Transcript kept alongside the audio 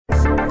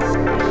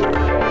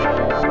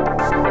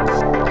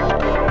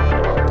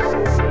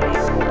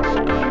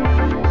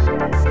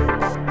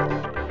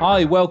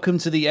Hi, welcome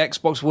to the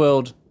Xbox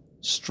World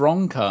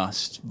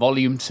Strongcast,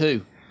 Volume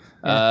 2.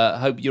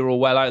 Hope you're all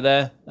well out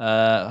there.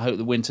 Hope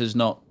the winter's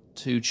not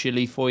too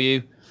chilly for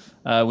you.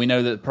 We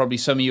know that probably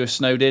some of you are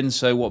snowed in,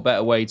 so what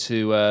better way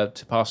to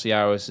pass the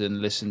hours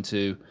than listen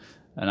to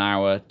an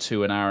hour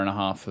to an hour and a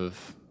half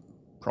of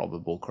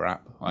probable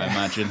crap, I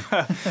imagine.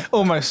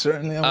 Almost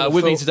certainly.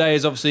 With me today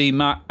is obviously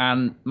Matt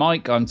and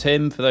Mike. I'm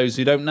Tim, for those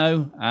who don't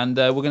know, and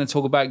we're going to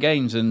talk about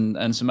games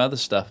and some other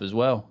stuff as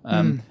well.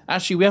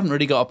 Actually, we haven't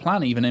really got a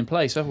plan even in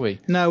place, have we?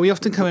 No, we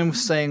often come in with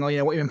saying, what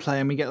you've been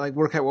playing. We get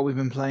work out what we've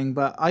been playing,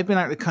 but I've been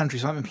out of the country,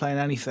 so I haven't been playing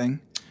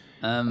anything.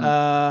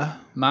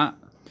 Matt?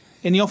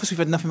 In the office, we've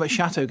had nothing but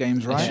Shadow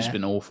games, right? It's just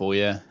been awful,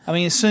 yeah. I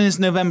mean, as soon as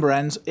November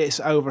ends, it's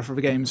over for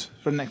the games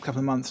for the next couple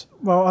of months.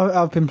 Well,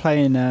 I've been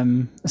playing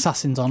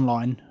Assassins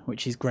Online,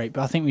 which is great,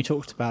 but I think we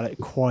talked about it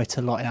quite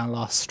a lot in our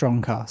last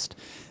Strongcast.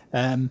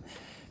 Been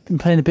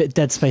playing a bit of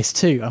Dead Space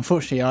 2.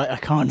 Unfortunately, I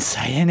can't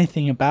say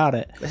anything about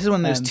it. This is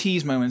one of those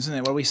tease moments, isn't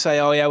it, where we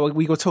say,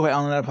 we go talk about it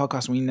on another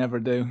podcast, and we never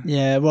do.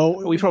 Yeah,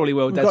 well... We probably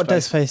will. We've got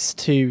Dead Space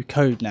 2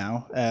 code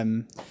now.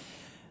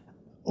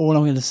 All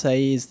I'm going to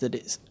say is that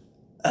it's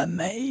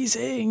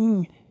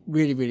amazing.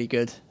 Really, really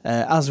good.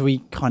 As we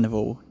kind of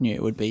all knew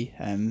it would be.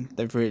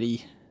 They've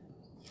really...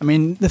 I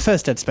mean, the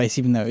first Dead Space,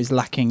 even though it was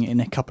lacking in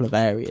a couple of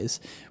areas,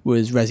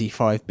 was Resi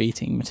 5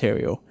 beating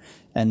material.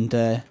 And,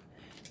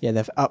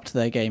 they've upped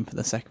their game for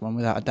the second one,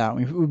 without a doubt.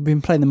 We've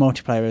been playing the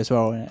multiplayer as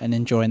well and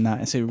enjoying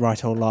that. It's a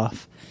right old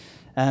laugh.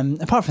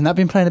 Apart from that, I've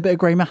been playing a bit of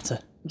Grey Matter.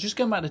 Just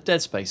going back to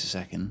Dead Space a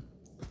second,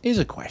 here's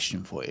a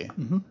question for you.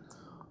 Mm-hmm.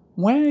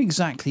 Where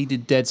exactly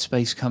did Dead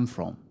Space come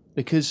from?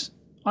 Because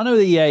I know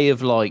the EA have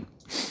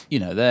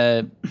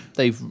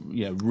they've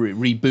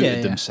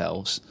rebooted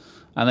themselves,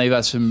 and they've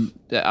had some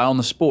on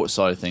the sports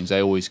side of things.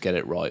 They always get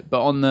it right,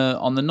 but on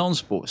the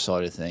non-sports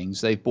side of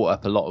things, they've brought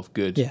up a lot of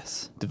good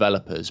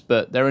developers.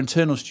 But their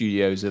internal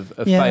studios have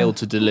failed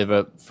to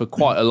deliver for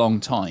quite a long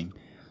time.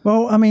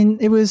 Well, I mean,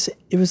 it was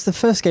the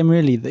first game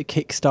really that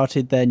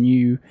kick-started their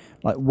new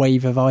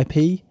wave of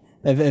IP.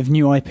 Of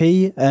new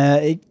IP.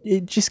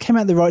 It just came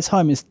out at the right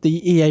time. It's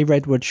the EA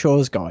Redwood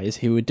Shores guys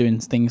who were doing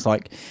things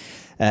like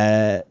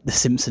the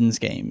Simpsons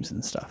games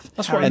and stuff.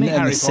 That's what I mean.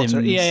 Harry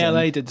Potter.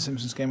 EALA did the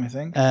Simpsons game, I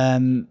think.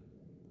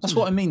 That's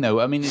what I mean,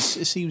 though. I mean, it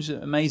seems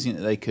amazing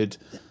that they could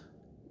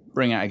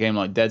bring out a game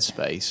like Dead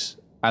Space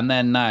and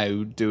then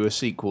now do a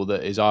sequel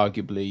that is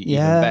arguably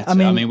even better. I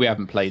mean, we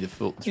haven't played the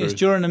full through. It's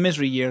during the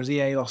misery years,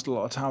 EA lost a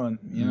lot of talent,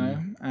 you know,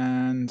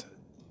 and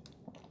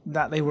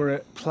that they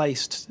were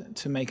placed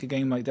to make a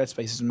game like Dead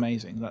Space is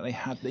amazing. That they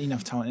had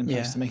enough talent in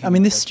place to make it. I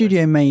mean, this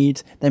studio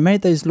made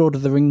those Lord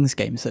of the Rings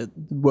games that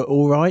were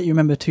all right. You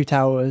remember Two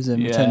Towers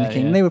and Return of the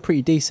King? Yeah. They were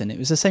pretty decent. It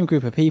was the same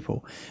group of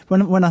people.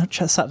 When I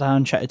sat down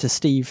and chatted to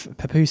Steve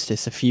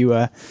Papustis a few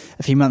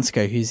months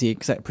ago, who's the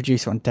exec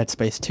producer on Dead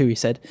Space 2, he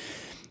said,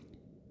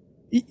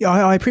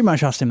 I pretty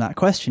much asked him that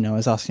question. I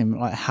was asking him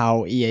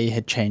how EA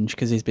had changed,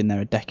 because he's been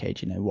there a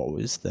decade. You know, what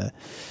was the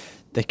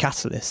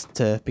catalyst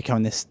to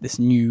becoming this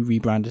new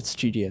rebranded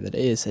studio that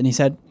it is? And he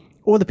said,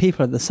 all the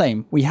people are the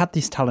same. We had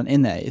this talent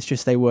in there. It's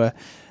just they were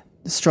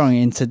strung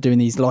into doing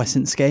these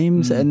licensed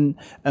games. And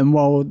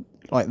while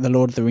the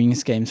Lord of the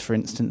Rings games, for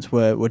instance,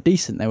 were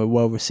decent, they were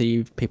well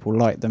received, people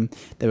liked them,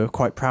 they were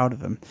quite proud of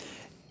them,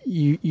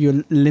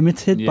 you're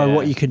limited by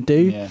what you could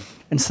do.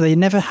 And so they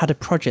never had a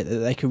project that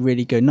they could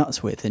really go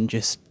nuts with and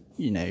just,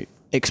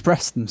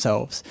 express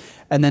themselves.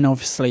 And then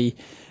obviously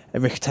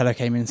Riccatello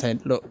came in and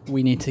said, look,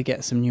 we need to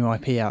get some new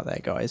IP out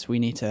there, guys. We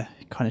need to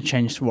kind of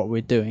change what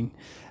we're doing.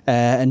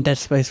 And Dead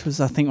Space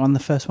was, I think, one of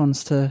the first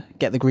ones to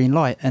get the green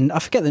light. And I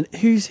forget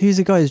who's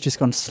the guy who's just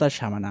gone to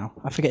Sledgehammer now.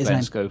 I forget his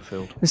name.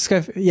 Schofield.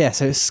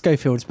 So it's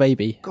Schofield's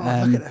baby.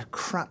 God, look at the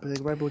crap that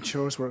Redwood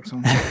Shores works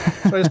on.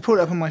 So I just pulled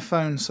it up on my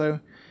phone. So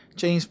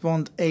James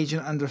Bond,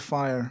 Agent Under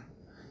Fire.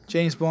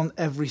 James Bond,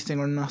 Everything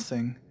or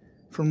Nothing.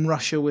 From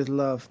Russia with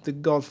Love. The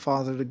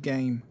Godfather of the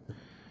game.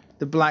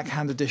 The Black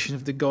Hand edition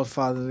of The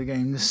Godfather of the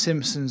game, The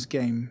Simpsons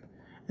game,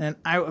 and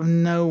out of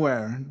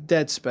nowhere,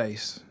 Dead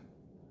Space.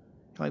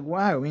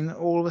 Wow, I mean,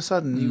 all of a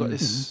sudden, you got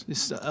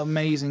this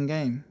amazing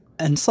game.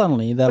 And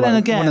suddenly, they're one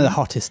of the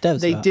hottest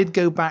devs. They did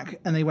go back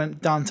and they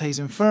went Dante's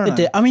Inferno. They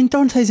did. I mean,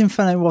 Dante's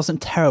Inferno wasn't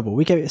terrible.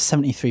 We gave it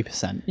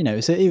 73%.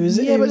 It was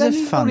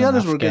a fun the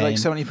others were game. Good,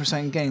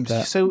 70% games.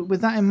 But so with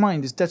that in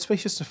mind, is Dead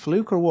Space just a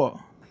fluke or what?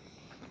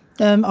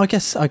 I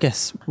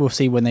guess we'll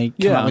see when they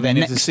come out with their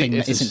next thing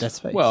that isn't Dead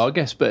Space. Well, I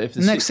guess, but if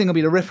the next thing will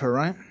be the Ripper,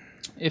 right?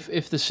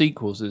 If the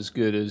sequel's as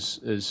good as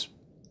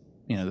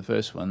the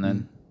first one,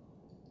 then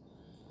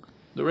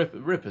the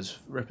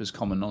Ripper's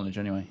common knowledge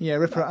anyway. Yeah,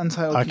 Ripper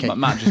Untitled. Okay.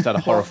 Matt just had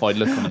a horrified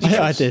look on his face.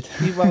 Yeah, I did.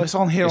 Well, it's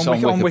on here on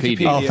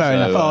Wikipedia. Oh, fair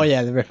enough. Oh,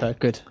 yeah, the Ripper.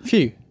 Good.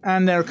 Phew.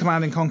 And they're a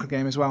Command and Conquer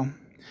game as well.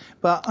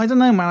 But I don't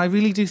know, man. I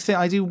really do think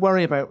I do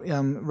worry about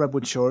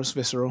Redwood Shores,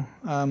 Visceral.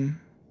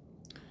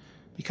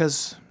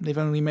 Because they've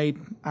only made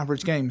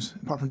average games,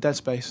 apart from Dead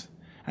Space,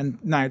 and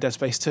now Dead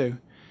Space 2,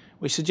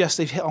 which suggests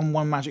they've hit on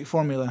one magic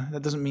formula.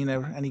 That doesn't mean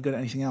they're any good at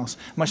anything else.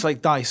 Much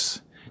like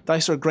DICE.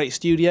 DICE are a great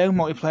studio,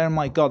 multiplayer.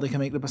 My God, they can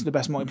make the best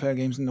multiplayer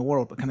games in the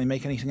world, but can they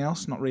make anything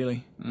else? Not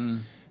really.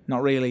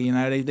 Not really. You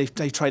know,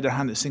 they tried their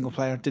hand at single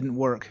player, didn't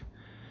work.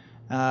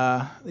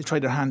 They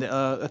tried their hand at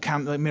a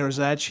camp like Mirror's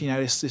Edge. You know,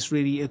 it's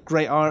really a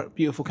great art,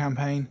 beautiful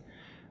campaign.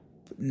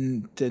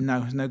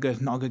 No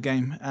good, not a good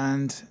game.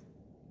 And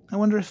I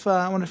wonder if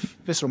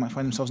Visceral might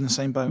find themselves in the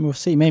same boat. We'll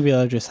see. Maybe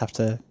they'll just have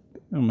to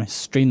almost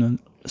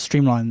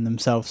streamline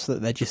themselves so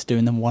that they're just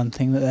doing the one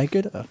thing that they're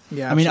good at.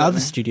 Yeah, I mean, absolutely. other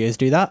studios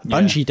do that.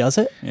 Bungie does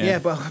it. Yeah,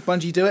 but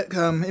Bungie do it.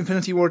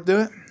 Infinity Ward do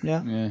it.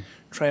 Yeah.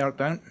 Treyarch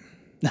don't.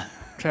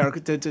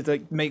 Treyarch did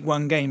like make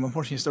one game.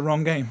 Unfortunately, it's the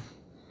wrong game.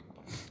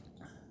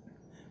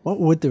 What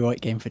would the right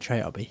game for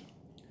Treyarch be?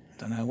 I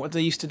don't know what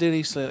they used to do.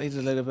 They did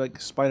a load of like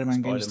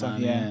Spider-Man game stuff.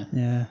 Yeah.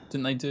 Yeah.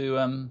 Didn't they do?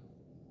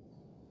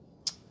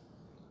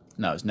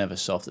 No, it was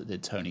Neversoft that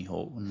did Tony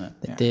Hawk, wasn't it?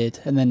 They did,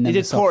 and then They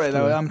did Neversoft port it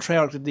though. were-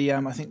 Treyarch did the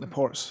I think the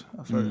ports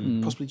for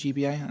possibly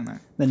GBA. I don't know.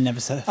 Then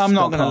Neversoft. I'm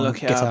not got going to put on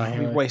look it Guitar up.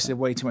 Hero. We've wasted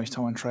way too much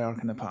time on Treyarch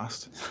in the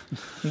past.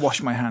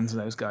 Wash my hands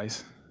of those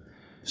guys.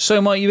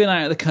 So, Mike, you've been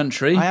out of the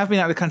country. I have been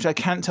out of the country. I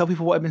can't tell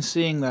people what I've been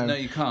seeing though. No,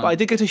 you can't. But I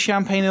did go to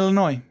Champaign,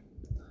 Illinois.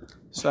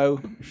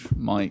 So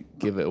Might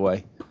give it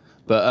away,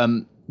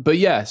 but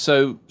yeah.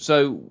 So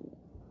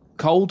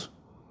cold.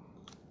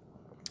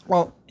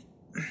 well,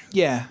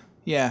 yeah.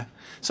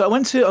 So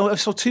I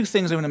saw two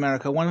things over in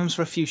America. One of them's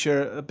for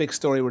a big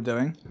story we're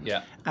doing.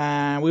 Yeah.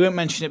 And we won't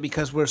mention it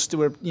because we're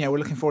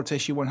looking forward to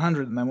issue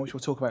 100 at the moment, which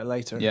we'll talk about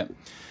later. Yeah.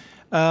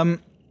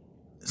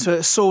 So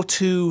I saw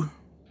two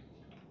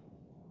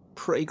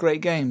pretty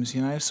great games,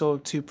 you know. Saw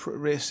two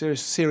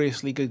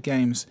seriously good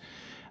games,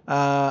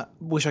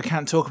 which I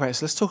can't talk about.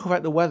 So let's talk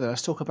about the weather.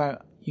 Let's talk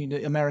about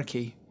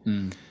America.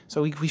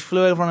 So we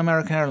flew over on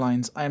American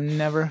Airlines. I am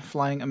never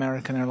flying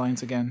American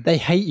Airlines again. They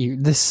hate you.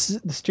 The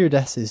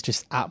stewardesses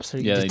just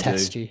absolutely Yeah, they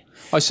detest do. you.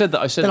 I said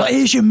that. They're like,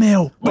 here's your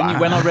meal.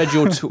 when I read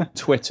your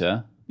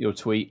Twitter, your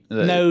tweet.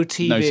 No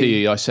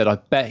TV. I said I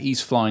bet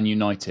he's flying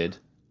United,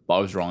 but I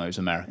was wrong. It was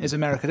American. It's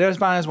America. They're as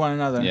bad as one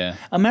another. Yeah.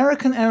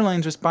 American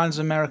Airlines are as bad as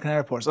American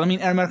airports. I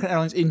mean, American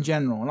Airlines in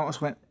general, not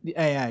just the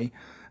AA.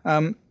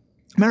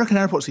 American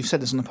airports, we've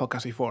said this on the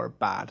podcast before, are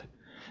bad.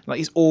 Like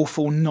these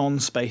awful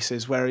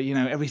non-spaces where, you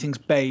know, everything's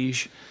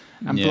beige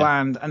and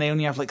bland, and they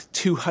only have like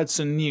 2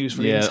 Hudson News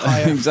for the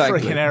entire exactly.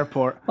 freaking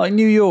airport. Like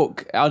New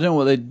York, I don't know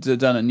what they've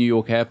done at New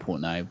York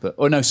Airport now, but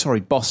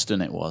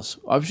Boston it was.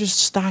 I was just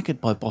staggered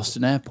by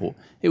Boston Airport.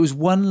 It was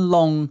one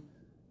long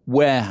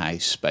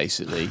warehouse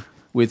basically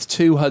with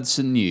 2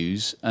 Hudson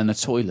News and a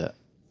toilet.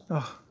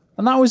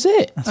 And that was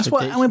it. That's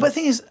what I mean. But the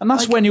thing is, And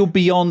that's when you're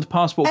beyond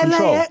passport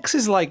control. LAX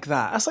is like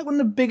that. That's like one of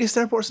the biggest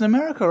airports in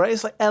America, right?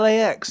 It's like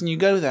LAX, and you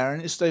go there,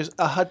 and there's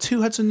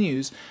 2 Hudson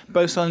News,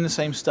 both selling the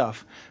same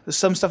stuff. There's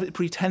some stuff that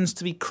pretends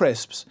to be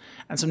crisps,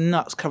 and some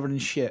nuts covered in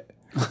shit.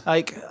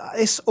 Like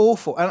it's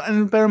awful.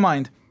 And bear in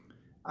mind,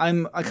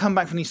 I come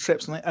back from these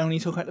trips, and I only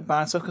talk about the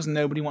bad stuff because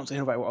nobody wants to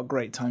hear about what a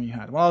great time you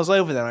had. While I was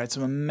over there, I had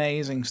some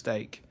amazing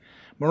steak,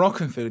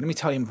 Moroccan food. Let me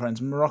tell you, my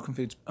friends, Moroccan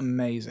food's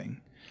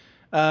amazing.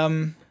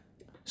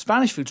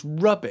 Spanish food's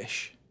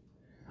rubbish.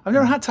 I've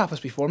never had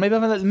tapas before. Maybe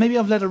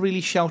I've led a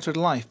really sheltered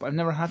life, but I've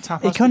never had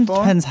tapas before. It kind of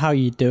depends how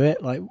you do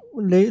it. Like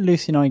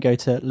Lucy and I go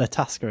to La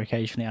Tasca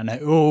occasionally. I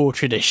know,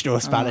 traditional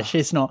Spanish.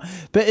 It's not,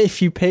 but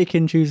if you pick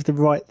and choose the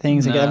right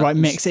things and get the right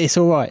mix, it's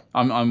all right.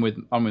 I'm with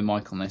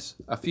Mike on this.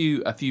 A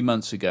few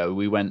months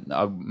ago,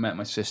 I met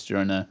my sister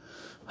and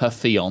her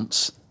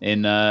fiance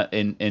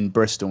in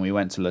Bristol. And we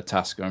went to La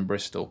Tasca in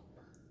Bristol.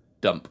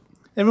 Dump.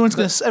 Everyone's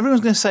going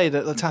to say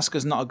that La Tasca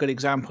is not a good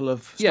example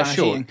of Spanish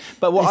eating.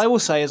 But what I will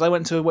say is I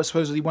went to what's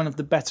supposedly one of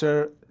the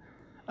better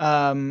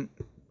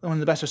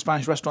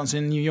Spanish restaurants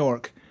in New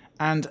York,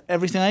 and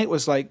everything I ate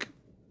was like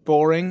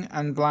boring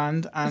and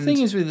bland. And The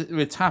thing is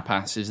with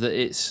tapas is that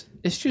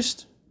it's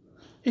just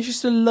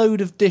a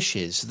load of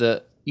dishes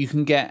that you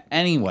can get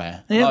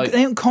anywhere. They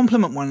don't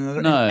complement one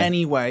another No. in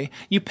any way.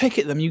 You pick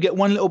at them, you get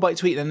one little bite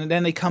to eat, and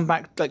then they come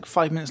back like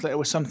 5 minutes later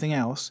with something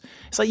else.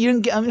 It's like you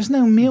don't get. There's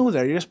no meal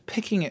there. You're just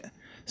picking at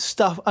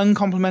stuff,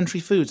 uncomplimentary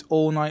foods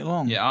all night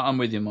long. Yeah, I'm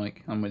with you,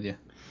 Mike. I'm with you.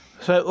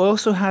 So I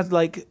also had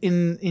like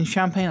in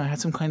Champagne, I had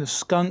some kind of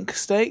skunk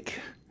steak.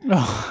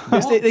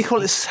 They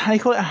call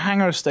it a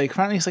hanger steak.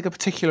 Apparently, it's like a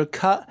particular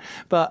cut,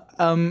 but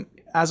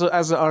as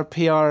our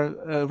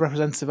PR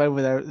representative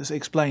over there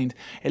explained,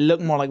 it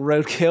looked more like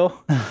roadkill.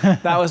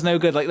 That was no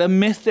good. Like the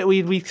myth that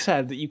we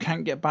said that you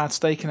can't get bad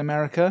steak in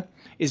America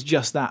is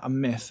just that, a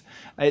myth.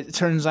 It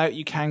turns out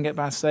you can get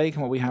bad steak,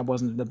 and what we had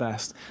wasn't the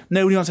best.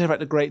 Nobody wants to hear about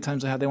the great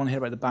times they had. They want to hear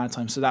about the bad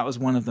times. So that was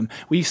one of them.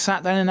 We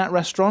sat down in that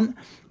restaurant,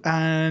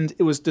 and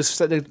it was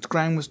the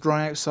ground was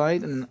dry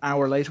outside, and an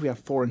hour later we had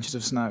 4 inches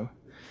of snow.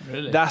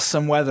 Really? That's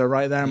some weather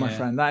right there, my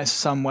friend. That is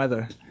some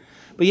weather.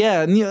 But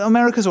yeah,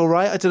 America's all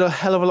right. I did a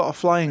hell of a lot of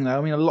flying, though.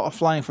 I mean, a lot of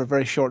flying for a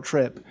very short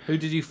trip. Who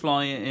did you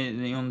fly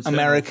on?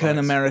 American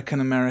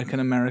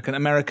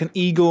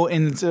Eagle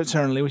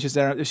internally, which is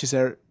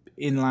their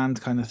inland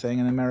kind of thing,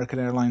 and American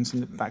Airlines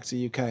back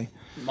to UK.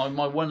 My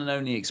one and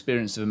only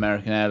experience of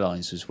American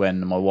Airlines was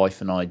when my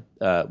wife and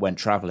I went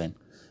travelling,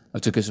 I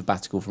took a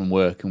sabbatical from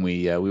work, and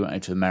we went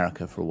out to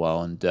America for a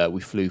while, and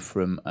we flew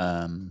from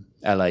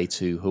LA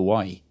to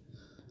Hawaii,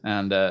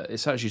 and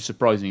it's actually a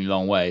surprisingly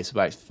long way. It's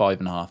about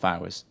 5.5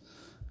 hours,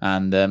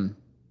 and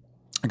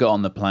I got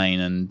on the plane,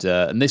 and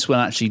this one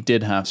actually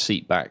did have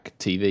seat back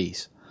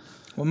TVs.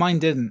 Well, mine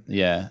didn't.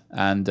 Yeah,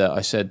 and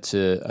I said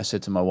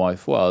to my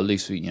wife, well, at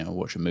least we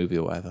watch a movie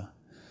or whatever.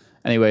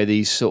 Anyway,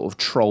 these sort of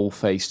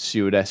troll-faced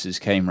stewardesses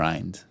came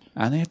round,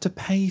 and they had to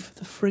pay for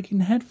the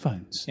frigging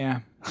headphones. Yeah.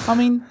 I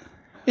mean,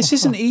 this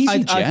isn't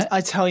easy, Jet. I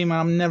tell you, man,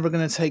 I'm never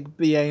going to take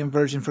BA and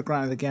Virgin for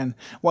granted again.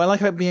 What I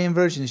like about BA and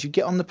Virgin is you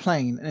get on the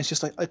plane, and it's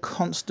just like a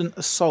constant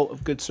assault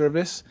of good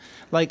service.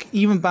 Like,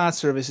 even bad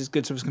service is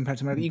good service compared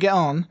to America. You get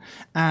on,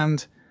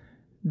 and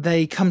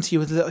they come to you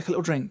with like a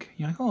little drink.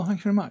 You're like, oh, thank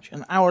you very much.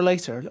 An hour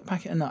later, a little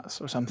packet of nuts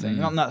or something.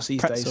 Not nuts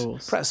these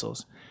days.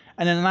 Pretzels.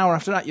 And then an hour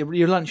after that,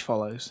 your lunch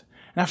follows.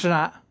 And after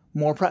that,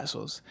 more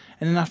pretzels.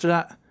 And then after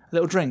that, a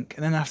little drink.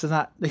 And then after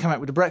that, they come out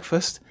with the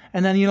breakfast.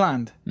 And then you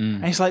land.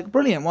 And it's like,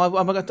 brilliant. Well,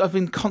 I've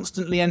been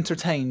constantly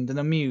entertained and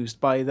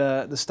amused by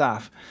the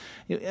staff.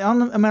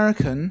 On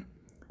American,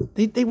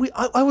 they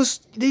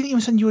didn't even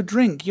send you a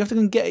drink. You have to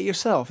go and get it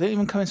yourself. They don't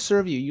even come and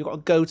serve you. You've got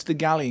to go to the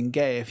galley and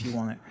get it if you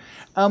want it.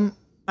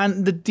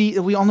 And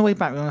on the way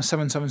back, we were on a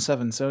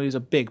 777, so it was a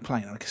big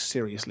plane, like a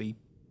seriously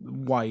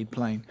wide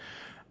plane.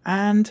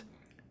 And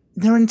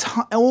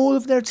all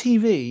of their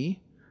TV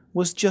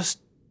was just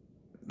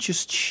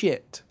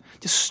shit.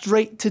 Just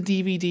straight to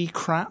DVD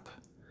crap.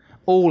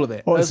 All of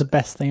it. What was the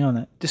best thing on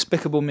it?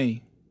 Despicable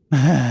Me.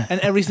 And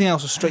everything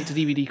else was straight to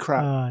DVD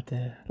crap. Oh,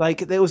 dear.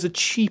 Like, there was the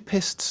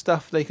cheapest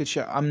stuff they could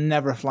show. I'm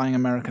never flying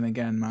American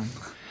again, man.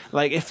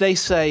 Like, if they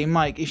say,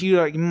 Mike, do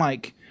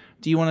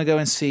you want to go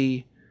and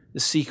see the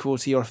sequel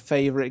to your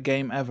favourite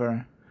game ever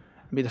and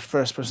be the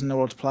first person in the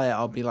world to play it?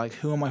 I'll be like,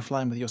 who am I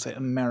flying with? You'll say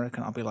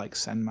American. I'll be like,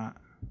 send Matt.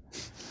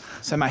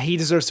 Send Matt. He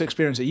deserves to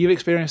experience it. You've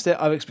experienced it.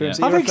 I've experienced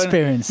it. I've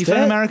experienced it. You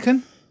flown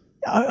American?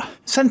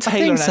 Send Taylor. I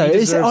think so.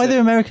 It's either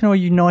American or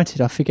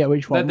United. I forget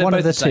which one. They're one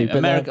of the same.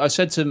 two. But I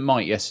said to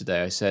Mike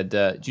yesterday, I said,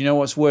 do you know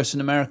what's worse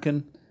than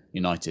American?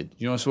 United. Do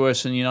you know what's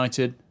worse than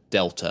United?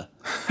 Delta.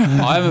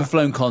 I haven't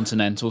flown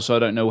Continental, so I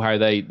don't know how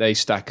they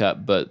stack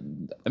up, but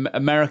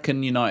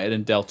American, United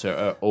and Delta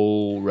are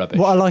all rubbish.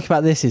 What I like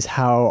about this is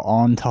how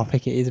on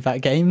topic it is about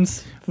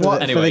games. Who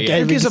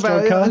cares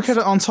about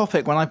on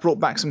topic when I brought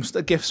back some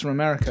gifts from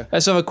America?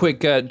 Let's have a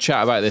quick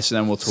chat about this and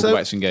then we'll talk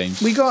about some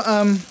games. We got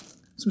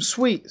some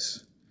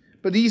sweets,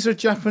 but these are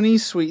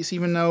Japanese sweets,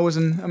 even though I was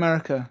in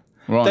America.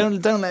 Right.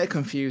 Don't let it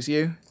confuse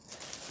you.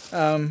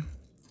 So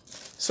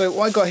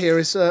what I got here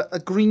is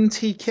a green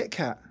tea Kit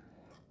Kat.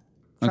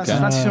 Fancy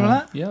some of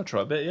that? Yeah, I'll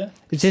try a bit, yeah.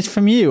 Is this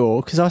from you,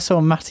 or because I saw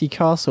Matty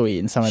Castle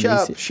eating some of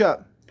these? Shut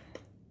up.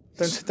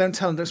 Don't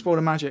tell him, don't spoil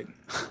the magic.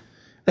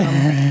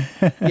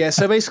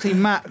 So basically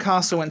Matt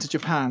Castle went to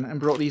Japan and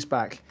brought these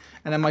back.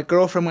 And then my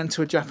girlfriend went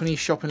to a Japanese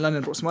shop in London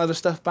and brought some other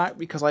stuff back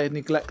because I had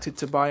neglected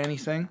to buy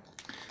anything.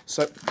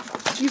 So,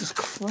 Jesus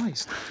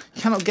Christ.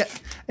 You cannot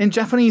get... In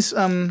Japanese,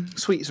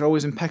 sweets are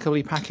always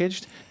impeccably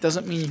packaged.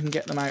 Doesn't mean you can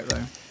get them out,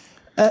 though.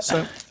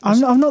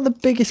 I'm not the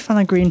biggest fan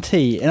of green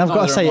tea, and I've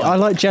got to say, I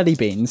like jelly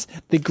beans.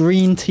 The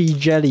green tea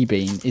jelly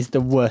bean is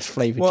the worst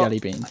flavoured jelly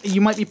bean.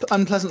 You might be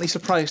unpleasantly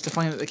surprised to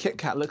find that the Kit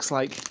Kat looks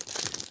like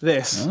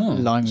this. Oh,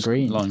 lime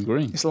green. Lime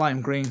green. It's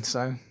lime green,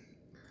 so...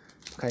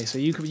 Okay, so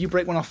you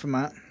break one off for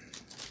Matt.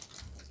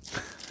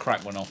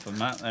 Crack one off for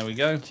Matt. There we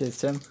go. Cheers,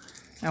 Tim.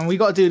 And we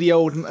got to do the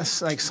old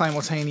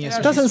simultaneous...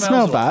 It doesn't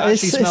smell bad. It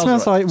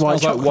smells like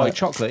white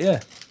chocolate.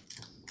 Yeah.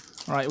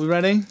 All right, we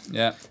ready?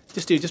 Yeah.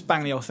 Just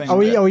bang the whole thing.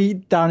 Are we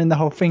down in the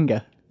whole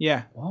finger?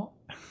 Yeah. What?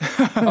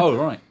 Oh,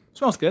 right.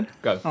 Smells good.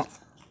 Go. Oh.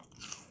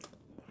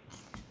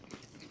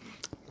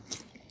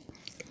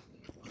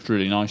 It's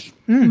really nice.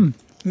 Not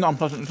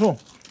unpleasant at all.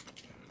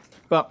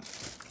 But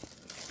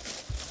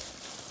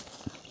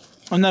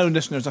I know,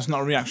 listeners, that's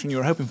not a reaction you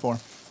were hoping for,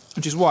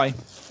 which is why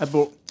I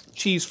bought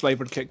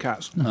cheese-flavoured Kit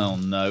Kats. Oh,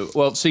 no.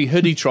 Well, see,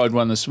 Hoodie tried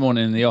one this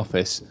morning in the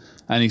office,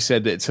 and he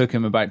said that it took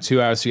him about 2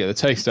 hours to get the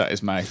taste out of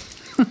his mouth.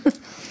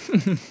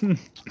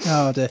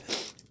 Oh, dear.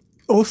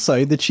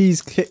 Also, the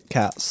cheese Kit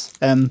Kats,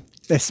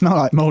 they smell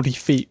like mouldy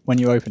feet when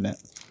you open it.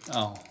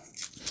 Oh.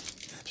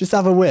 Just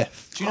have a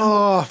whiff.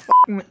 Oh,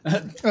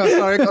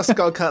 sorry, I've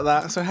got to cut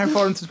that. So how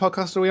far into the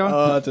podcast are we on?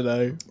 I don't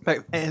know.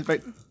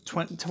 About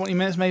 20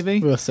 minutes, maybe?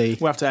 We'll see.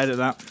 We'll have to edit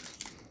that.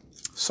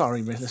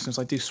 Sorry, listeners,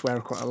 I do swear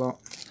quite a lot.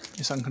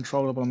 It's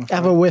uncontrollable, I'm afraid.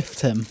 Have a whiff,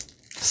 Tim.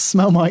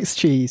 Smell Mike's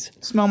cheese.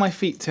 Smell my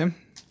feet, Tim.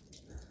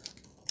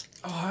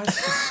 Oh,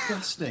 that's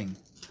disgusting.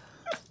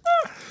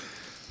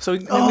 So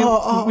we've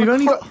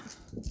only got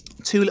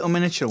 2 little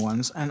miniature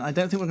ones, and I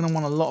don't think we're going to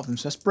want a lot of them,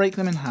 so let's break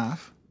them in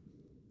half.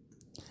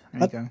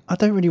 There you go. I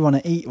don't really want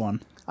to eat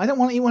one. I don't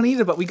want to eat one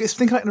either, but we just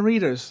think like the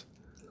readers.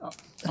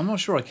 I'm not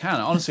sure I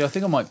can. Honestly, I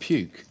think I might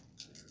puke.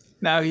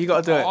 No, you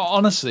got to do it.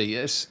 Honestly,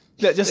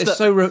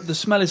 the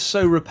smell is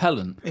so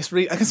repellent.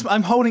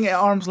 I'm holding it at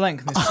arm's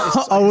length.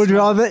 I would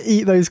rather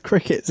eat those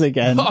crickets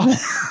again. I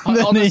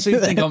honestly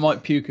think I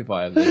might puke if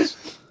I have this.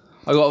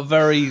 I got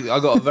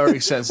a very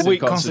sensitive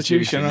weak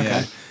constitution. Okay.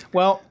 Yeah.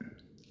 Well,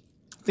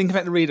 Think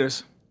about the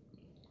readers.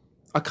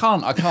 I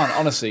can't.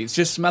 Honestly, it's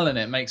just smelling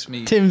it makes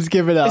me. Tim's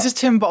given up. This is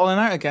Tim bottling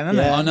out again, isn't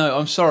Yeah. it? I know.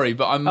 I'm sorry,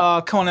 but I'm.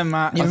 Oh, come on in,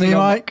 Matt. You me,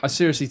 Mike? I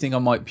seriously think I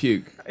might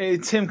puke.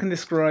 Tim can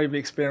describe the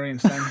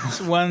experience then.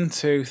 It's 1,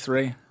 2,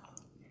 3.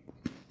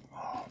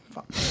 Oh,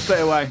 fuck.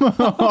 Split away.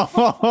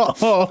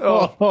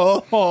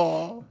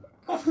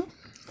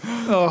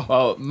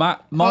 Well, Mike.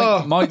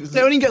 It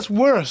only gets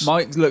worse.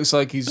 Mike looks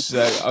like he's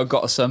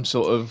got some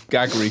sort of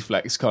gag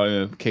reflex kind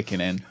of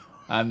kicking in,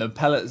 and the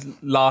pellet's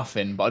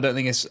laughing, but I don't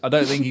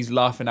think he's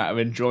laughing out of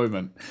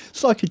enjoyment.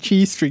 It's like a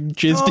cheese string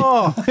jizzed,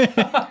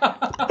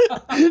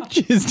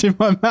 jizzed in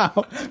my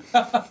mouth.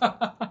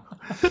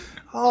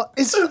 Oh,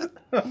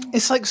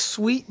 it's like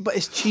sweet, but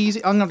it's cheesy.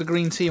 I'm gonna have the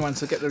green tea one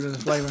to get rid of the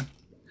flavour.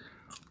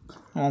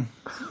 Oh.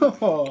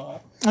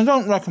 I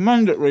don't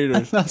recommend it,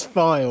 readers. That's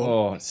vile.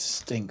 Oh, it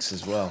stinks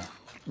as well.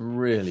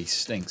 Really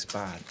stinks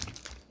bad.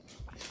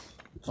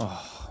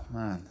 Oh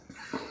man,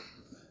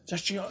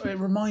 it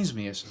reminds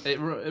me.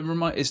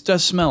 It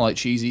does smell like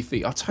cheesy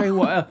feet. I'll tell you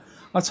what.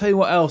 I'll tell you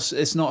what else.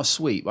 It's not a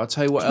sweet. But I'll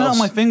tell you what It's else. on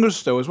my fingers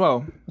still as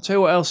well. I'll tell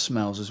you what else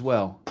smells as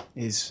well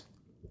is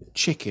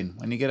chicken.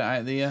 When you get it out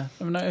of the, ever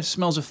notice it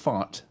smells of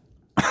fart?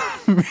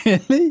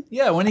 Really?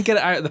 Yeah, when you get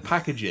it out of the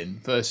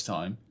packaging first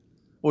time,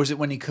 or is it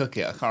when you cook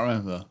it? I can't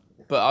remember.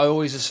 But I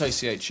always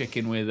associate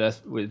chicken with.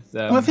 Well,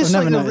 if it's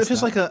I've never like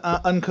noticed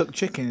a uncooked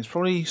chicken, it's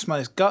probably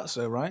smells guts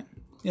though, right?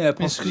 yeah,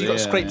 Because possibly. you've got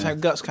yeah, scraped yeah.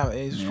 out guts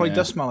cavities. It probably Yeah.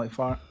 does smell like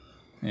fart.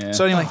 Yeah.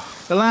 So anyway,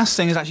 the last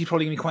thing is actually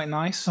probably going to be quite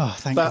nice. Oh,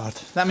 thank but God.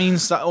 That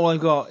means that all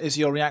I've got is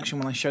your reaction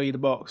when I show you the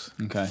box.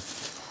 Okay.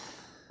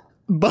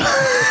 But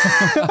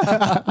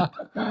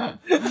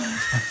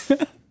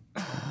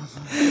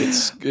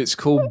It's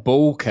called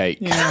ball cake.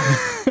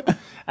 Yeah.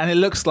 And it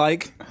looks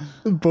like...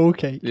 ball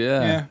cake.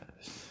 Yeah.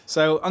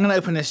 So I'm going to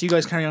open this. You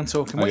guys carry on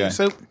talking. Okay. What's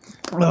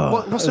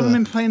everyone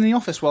been playing in the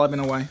office while I've been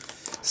away?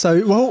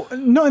 So, well,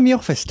 not in the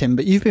office, Tim,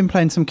 but you've been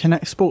playing some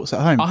Kinect Sports at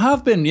home. I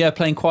have been,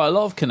 playing quite a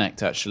lot of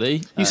Kinect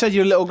actually. You said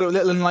your little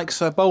one likes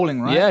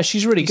bowling, right? Yeah,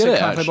 she's really You good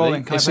said, at it. "Can I play Actually,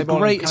 bowling? Can I it's play a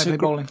bowling? great, Can I play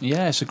bowling?"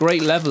 yeah, it's a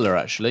great leveler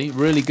actually.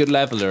 Really good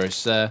leveler. It's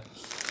so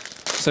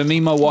me,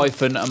 my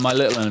wife, and my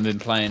little one have been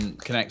playing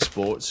Kinect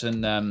Sports,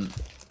 and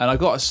I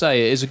got to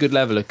say it is a good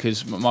leveler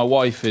because my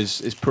wife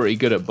is pretty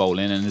good at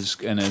bowling and has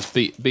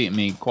beaten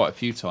me quite a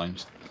few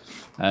times,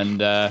 and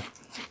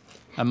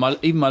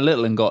even my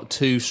little one got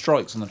 2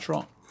 strikes on the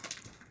trot.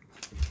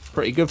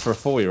 Pretty good for a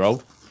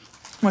 4-year-old.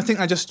 Well, I think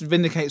that just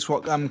vindicates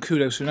what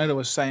Kudo Tsunoda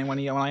was saying when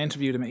I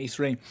interviewed him at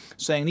E3,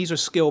 saying these are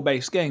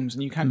skill-based games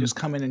and you can't just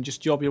come in and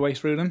just job your way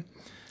through them.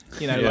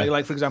 You know, Yeah.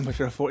 like for example, if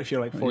you're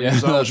like 4 Yeah,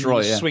 years old, that's you right,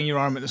 just yeah. swing your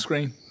arm at the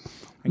screen.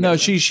 No,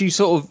 she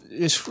sort of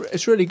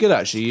it's really good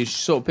actually. She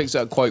sort of picks it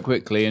up quite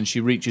quickly and she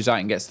reaches out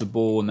and gets the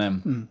ball and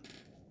then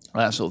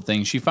that sort of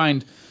thing. She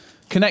found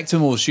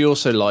Connectimals she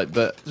also liked,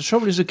 but the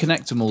trouble is with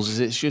Connectimals is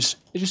it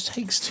just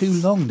takes too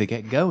long to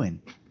get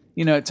going.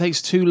 You know, it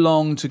takes too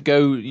long to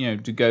go.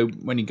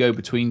 When you go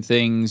between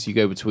things, you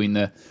go between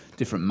the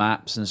different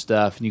maps and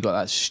stuff, and you got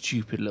that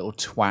stupid little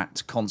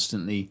twat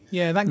constantly.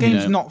 Yeah, that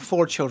game's know. not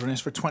for children; it's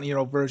for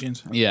 20-year-old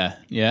virgins. Yeah,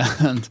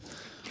 and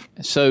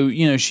so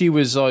she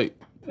was like,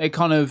 it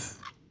kind of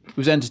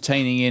was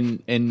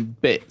entertaining in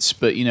bits,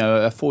 but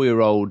a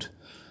 4-year-old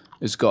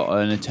has got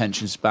an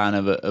attention span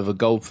of a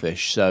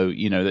goldfish, so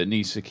that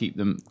needs to keep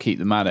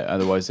them at it,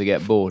 otherwise they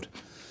get bored.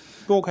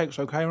 Ball cake's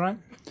okay, right?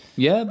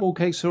 Yeah, ball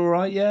cake's all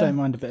right. Yeah, Don't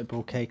mind a bit of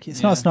ball cake.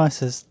 It's not as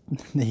nice as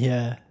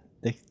the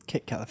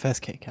Kit Kat, the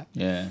first Kit Kat,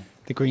 yeah,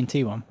 the green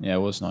tea one. yeah. It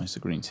was nice,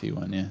 the green tea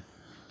one. Yeah,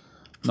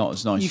 not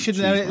as nice. You as should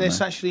the know cheese it. one, It's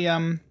though. actually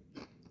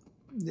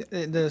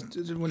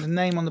the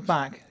name on the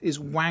back is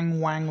Wang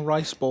Wang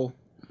Rice Ball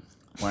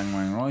Wang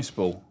Wang rice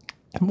ball.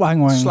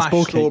 Wang Wang's / ball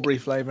cake. strawberry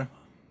flavour.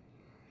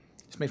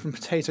 It's made from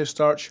potato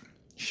starch,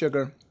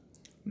 sugar,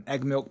 and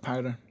egg milk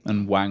powder.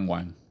 And Wang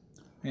Wang.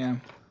 Yeah.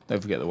 Don't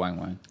forget the Wang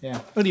Wang.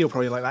 Yeah, Udi will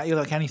probably like that. He'll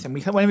like anything.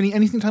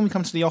 Anytime we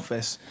come to the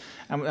office,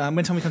 and when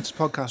we come to the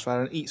podcast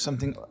rather, and eat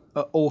something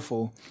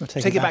awful, We'll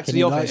take it back to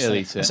the and office He'll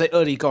eat it. and say,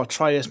 Udi, God,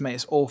 try this, mate.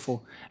 It's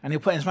awful. And he'll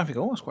put it in his mouth and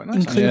go, oh, it's quite nice.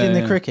 actually." including Yeah, the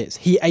yeah. crickets.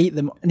 He ate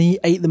them, and he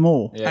ate them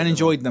all. Yeah, And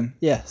enjoyed them.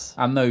 Yes,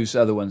 And those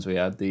other ones we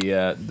had,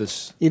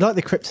 this. he liked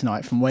the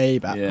kryptonite from way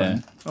back Yeah.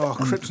 when. Oh,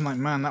 Kryptonite,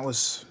 man, that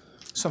was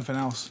something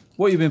else.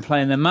 What have you been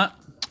playing then, Matt?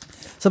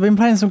 So I've been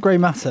playing some Grey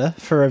Matter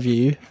for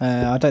review.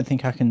 I don't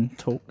think I can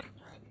talk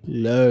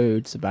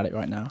loads about it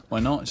right now. Why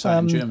not? It's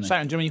out in Germany.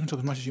 Sorry, Jimmy, you can talk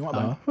as much as you want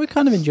about it. We're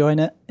kind of enjoying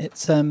it.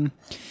 It's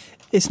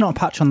not a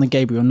patch on the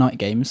Gabriel Knight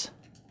games,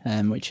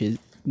 which is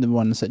the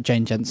ones that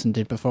Jane Jensen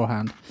did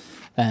beforehand.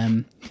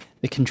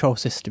 The control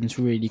system's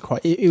really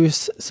quite... It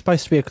was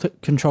supposed to be a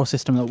control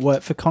system that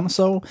worked for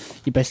console.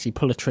 You basically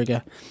pull a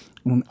trigger,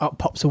 and up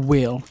pops a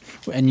wheel,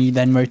 and you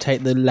then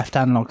rotate the left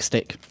analog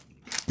stick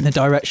in the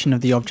direction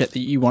of the object that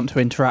you want to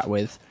interact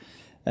with.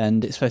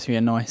 And it's supposed to be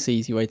a nice,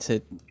 easy way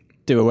to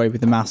do away with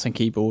the mouse and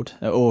keyboard,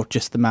 or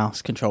just the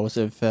mouse controls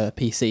of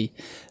PC.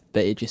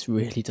 But it just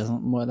really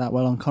doesn't work that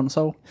well on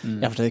console.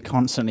 You have to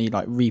constantly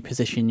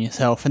reposition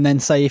yourself, and then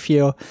say if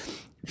you're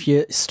if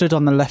you stood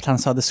on the left-hand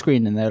side of the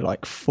screen and there are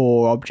like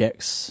 4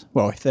 objects,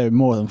 well, if there are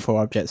more than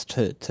 4 objects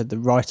to the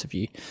right of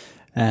you,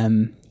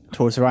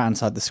 towards the right-hand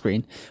side of the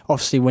screen,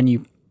 obviously when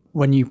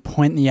you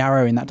point the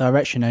arrow in that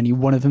direction, only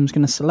one of them is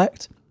going to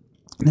select.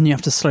 And then you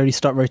have to slowly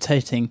start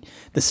rotating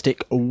the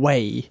stick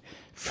away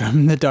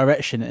from the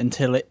direction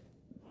until it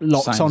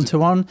locks onto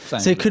one.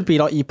 So it could be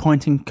like you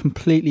pointing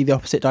completely the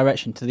opposite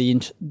direction to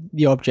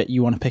the object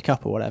you want to pick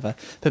up or whatever.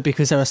 But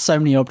because there are so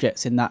many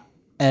objects in that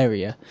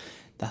area,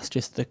 that's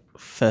just the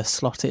first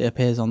slot it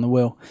appears on the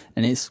wheel,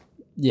 and it's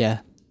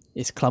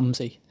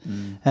clumsy.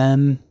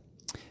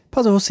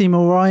 Puzzles seem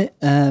all right.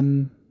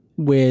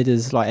 Weird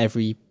as like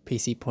every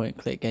PC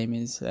point-and-click game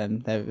is.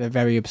 They're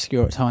very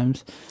obscure at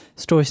times.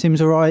 Story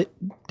seems all right.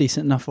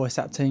 Decent enough voice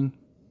acting.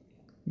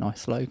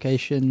 Nice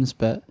locations,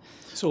 but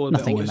it's all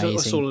nothing amazing. amazing.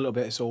 It's all a little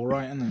bit. It's all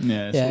right, isn't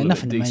it? Yeah,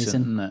 nothing decent,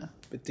 amazing. isn't it?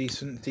 But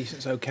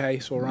decent's okay.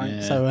 It's all right.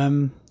 Yeah.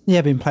 So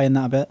been playing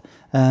that a bit.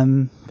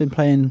 Been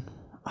playing.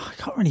 I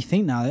can't really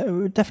think now.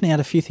 We definitely had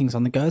a few things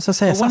on the go. As I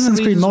say, Well, Assassin's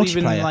Creed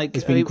multiplayer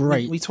has been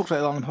great. We talked about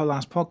it on the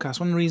last podcast.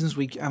 One of the reasons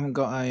we haven't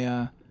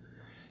got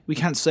we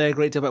can't say a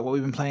great deal about what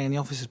we've been playing in the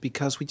office is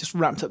because we just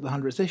wrapped up the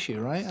 100th issue,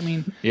 right? I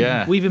mean,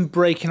 we've been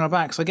breaking our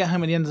backs. I get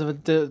home at the end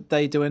of the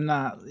day doing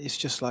that. It's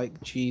just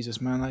like,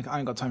 Jesus, man, like I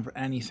ain't got time for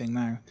anything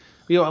now.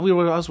 I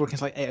was working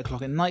till like 8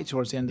 o'clock at night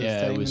towards the end of the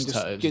thing,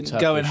 and just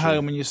going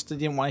home, and you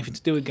didn't want anything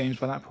to do with games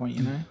by that point,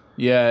 you know.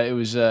 Yeah, it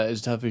was a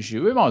tough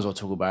issue. We might as well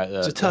talk about it.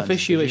 It's a tough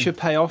issue. It should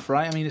pay off,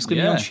 right? I mean, it's going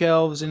to be on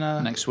shelves in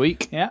next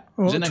week. Yeah,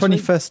 is it next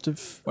 21st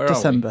week? of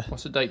December.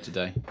 What's the date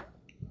today?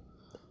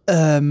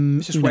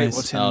 Just wait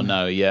what's in. Oh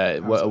no,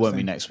 it won't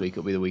be next week.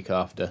 It'll be the week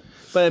after.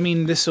 But I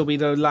mean, this will be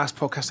the last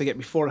podcast I get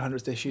before the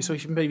 100th issue, so we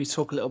should maybe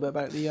talk a little bit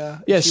about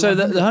the. So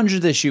the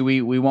 100th issue,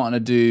 we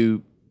wanted to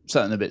do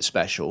something a bit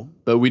special,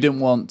 but we didn't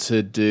want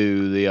to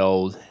do the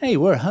old, hey,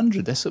 we're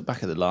 100. Let's look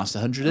back at the last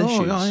 100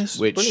 issues, guys,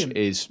 which brilliant.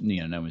 is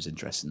no one's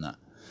interested in that.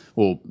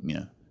 Well,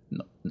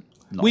 not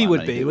we that would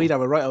many be. people. We'd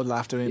have a right old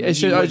laugh to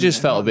it. I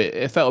just felt a bit.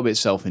 It felt a bit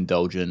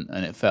self-indulgent,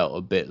 and it felt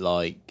a bit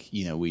like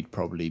we'd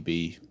probably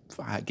be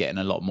getting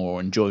a lot more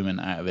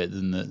enjoyment out of it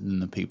than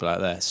the people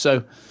out there.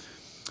 So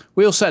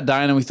we all sat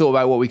down and we thought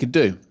about what we could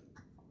do.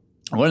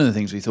 And one of the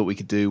things we thought we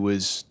could do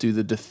was do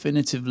the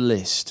definitive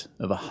list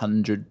of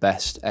 100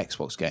 best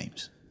Xbox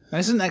games. Now,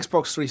 this isn't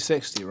Xbox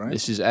 360, right?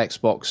 This is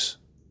Xbox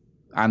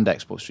and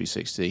Xbox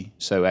 360,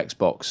 so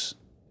Xbox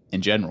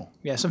in general.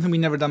 Yeah, something we've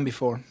never done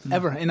before.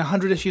 Ever. In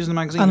 100 issues in the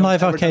magazine, And we've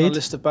Live never done Arcade. a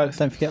list of both.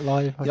 Don't forget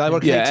Live Arcade. Live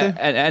Arcade Yeah, too?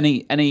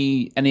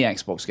 any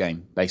Xbox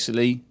game,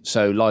 basically.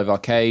 So Live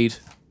Arcade,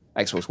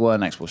 Xbox One,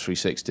 Xbox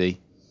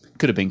 360.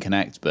 Could have been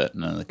Kinect, but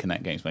none of the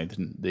Kinect games made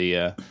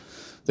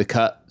the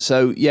cut.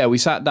 So yeah, we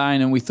sat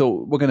down and we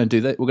thought we're going to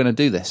do that. We're going to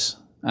do this,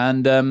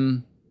 and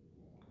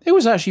it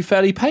was actually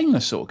fairly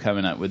painless, sort of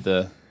coming up with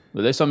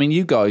this. I mean,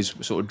 you guys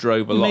sort of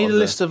drove a lot. We made a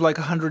list of like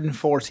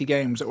 140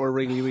 games that were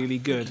really, really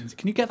good.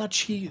 Can you get that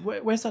cheese?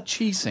 Where's that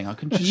cheese thing? I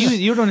can just.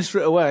 You're doing it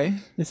away.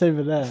 It's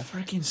over there.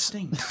 Freaking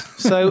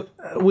stinks. So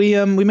we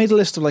made a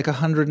list of like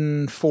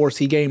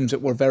 140 games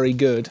that were very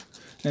good,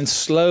 and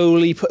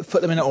slowly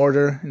put them in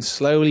order and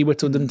slowly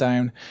whittled them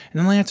down. And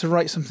then I had to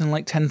write something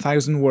like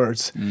 10,000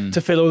 words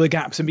to fill all the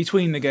gaps in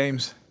between the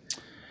games.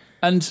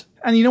 And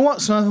you know what?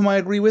 Some of them I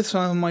agree with,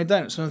 some of them I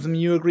don't. Some of them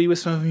you agree with,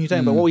 some of them you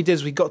don't. But what we did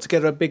is we got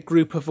together a big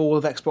group of all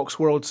of Xbox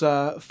World's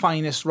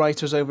finest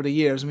writers over the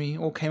years, and we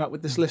all came up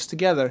with this list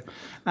together.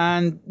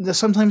 And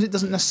sometimes it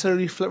doesn't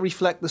necessarily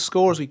reflect the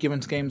scores we've given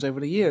to games over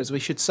the years. We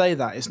should say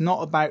that. It's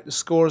not about the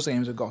scores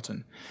games have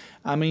gotten.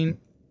 I mean,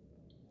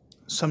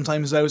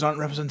 sometimes those aren't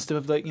representative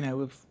of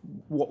of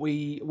what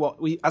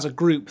we as a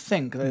group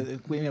think.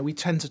 We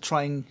tend to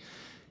try and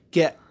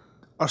get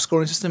our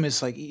scoring system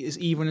is like as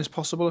even as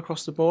possible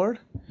across the board.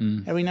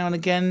 Every now and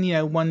again,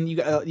 when you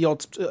get the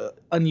odd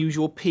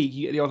unusual peak,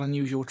 you get the odd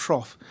unusual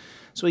trough.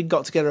 So we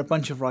got together a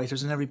bunch of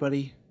writers and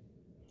everybody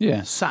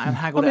sat and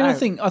haggled it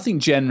out. I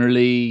think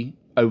generally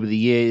over the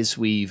years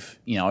we've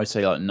I'd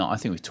say I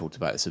think we've talked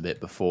about this a bit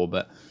before,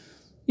 but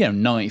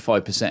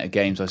 95% of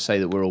games I say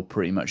that we're all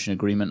pretty much in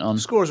agreement on.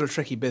 Scores are a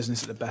tricky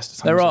business at the best of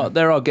times.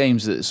 There are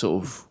games that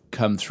sort of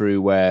come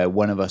through where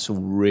one of us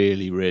will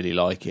really, really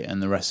like it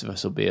and the rest of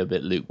us will be a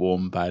bit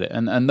lukewarm about it.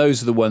 And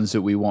those are the ones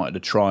that we wanted to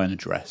try and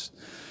address.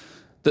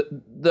 The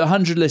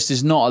 100 list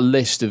is not a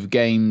list of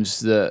games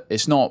that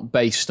it's not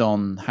based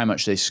on how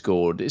much they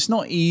scored. It's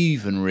not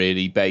even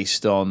really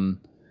based on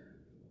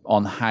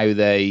how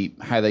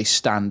they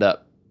stand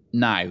up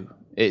now.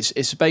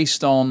 It's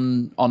based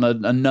on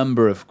a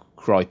number of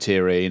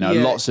criteria,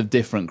 lots of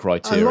different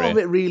criteria. A lot of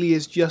it really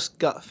is just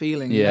gut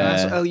feeling.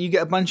 Yeah. You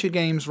get a bunch of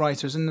games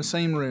writers in the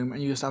same room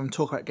and you just have them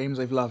talk about games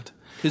they've loved.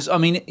 Because, I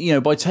mean,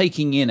 by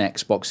taking in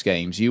Xbox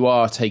games, you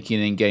are taking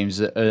in games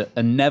that are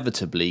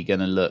inevitably going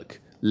to look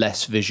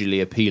less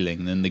visually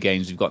appealing than the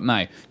games we've got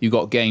now. You've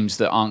got games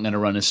that aren't going to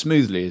run as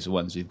smoothly as the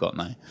ones we've got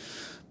now.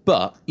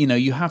 But,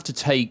 you have to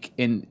take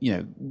in,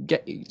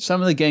 get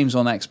some of the games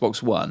on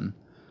Xbox One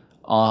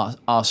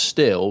are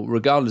still,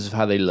 regardless of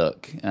how they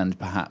look and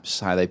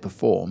perhaps how they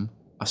perform,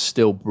 are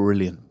still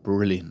brilliant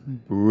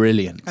And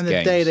games.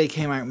 the day they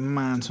came out,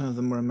 man, some of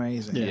them were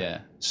amazing. Yeah.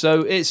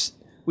 So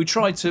we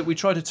try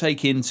to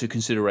take into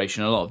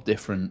consideration a lot of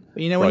different.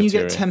 But when you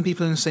get criteria. 10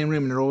 people in the same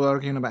room and they're all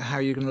arguing about how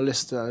you're going to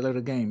list a load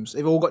of games,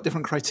 they've all got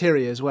different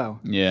criteria as well.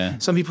 Yeah.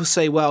 Some people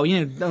say, well,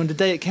 on the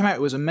day it came out,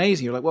 it was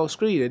amazing. You're like, well,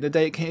 screw you. The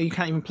day it came, you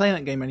can't even play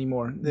that game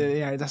anymore.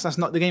 That's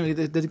not the game.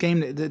 The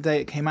game the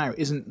day it came out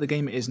isn't the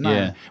game it is now.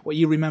 Yeah. What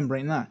you remember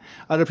ain't that.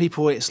 Other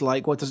people, it's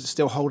like, well, does it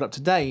still hold up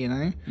today?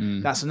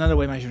 That's another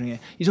way of measuring it.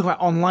 You talk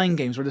about online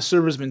games where the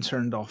server's been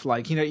turned off.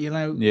 Like, you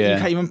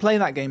can't even play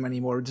that game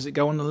anymore. Does it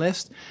go on the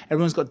list?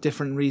 Everyone's got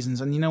different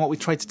reasons. And you know what? We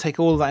tried to take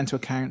all of that into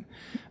account,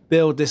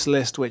 build this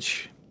list,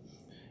 which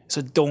it's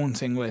a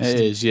daunting list. It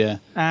is, yeah.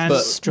 And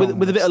But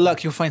with a bit of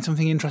luck, you'll find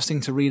something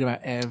interesting to read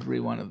about every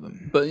one of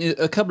them. But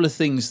a couple of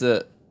things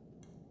that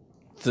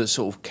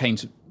sort of came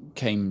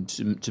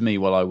to me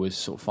while I was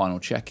sort of final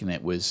checking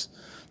it was,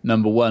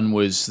 number one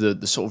was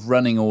the sort of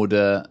running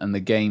order and the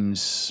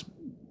games,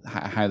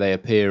 how they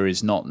appear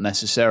is not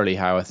necessarily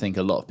how I think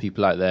a lot of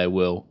people out there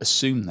will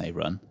assume they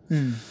run.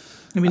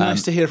 It'd be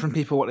nice to hear from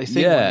people what they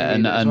think. Yeah,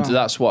 when they read it and as well.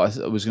 that's what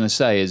I was going to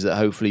say, is that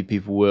hopefully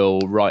people will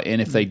write in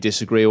if they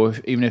disagree or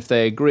even if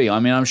they agree. I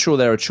mean, I'm sure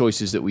there are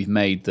choices that we've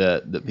made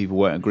that people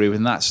won't agree with,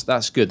 and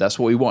that's good. That's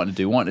what we want to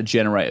do. We want to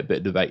generate a bit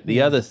of debate.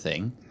 The other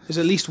thing... There's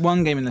at least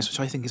one game in this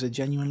which I think is a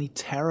genuinely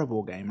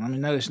terrible game. I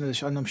mean,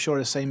 and I'm sure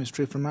the same is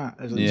true for Matt.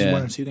 There's at least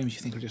one or two games you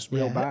think are just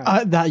real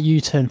bad. That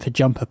U-turn for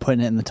Jumper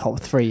putting it in the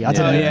top 3. I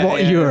don't know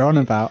what you were on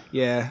about.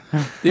 Yeah.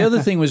 The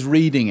other thing was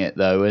reading it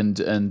though, and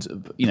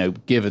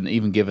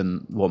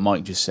given what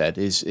Mike just said,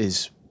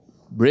 is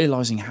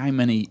realizing how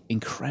many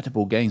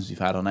incredible games we've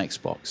had on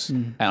Xbox.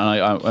 And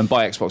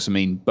by Xbox I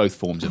mean both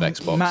forms of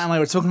Xbox. Matt and I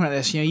were talking about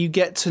this. You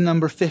get to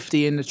number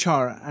 50 in the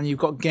chart, and you've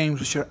got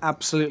games which are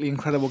absolutely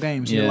incredible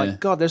games. You're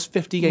like, God, there's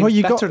 50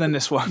 games better than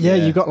this one. Yeah,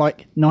 you got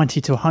like 90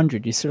 to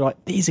 100. You're sort of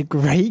like, these are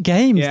great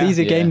games. Yeah. These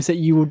are games that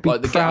you would be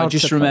like proud I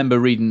just to remember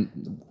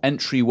reading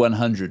entry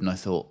 100, and I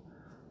thought,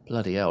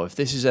 bloody hell, if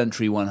this is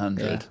entry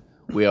 100.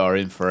 We are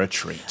in for a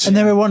treat. And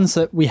there were ones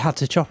that we had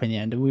to chop in the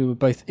end, and we were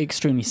both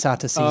extremely sad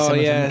to see some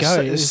of them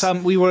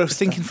go. We were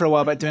thinking for a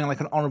while about doing like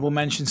an honourable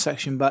mention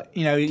section, but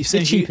as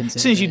soon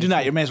as you do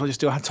that, you may as well just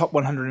do a top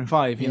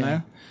 105. You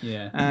know.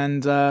 Yeah.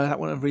 And that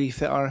wouldn't have really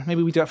fit our.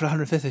 Maybe we do it for the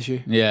 105th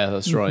issue. Yeah,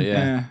 that's right.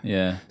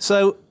 Yeah.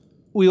 So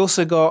we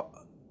also got,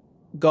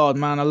 God,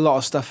 man, a lot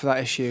of stuff for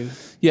that issue.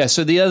 Yeah.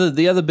 So the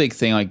other big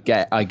thing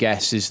I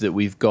guess is that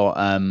we've got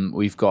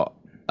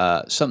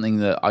something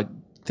that I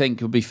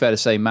think it would be fair to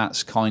say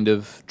Matt's kind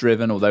of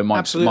driven, although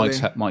Mike's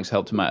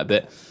helped him out a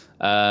bit,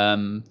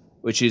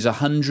 which is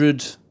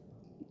 100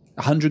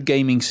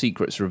 gaming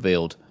secrets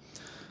revealed,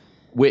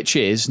 which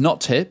is not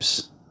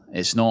tips,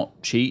 it's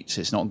not cheats,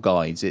 it's not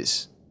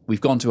guides.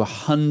 We've gone to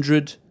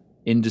 100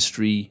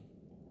 industry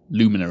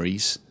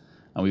luminaries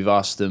and we've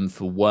asked them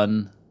for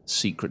one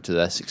secret to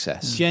their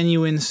success.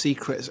 Genuine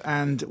secrets,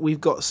 and we've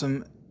got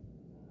some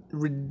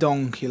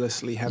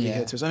redonkulously heavy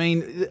hitters. I mean,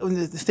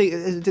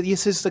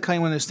 this is the kind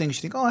of one of those things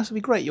you think, oh, this would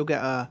be great. You'll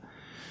get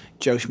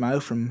Joe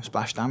Schmo from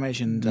Splash Damage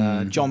and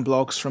John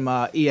Bloggs from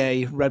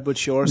EA Redwood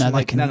Shores. No,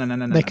 they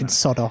can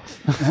sod off.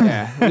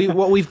 Yeah,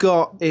 what we've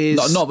got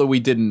is not that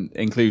we didn't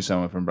include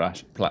someone from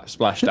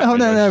Splash Damage. Oh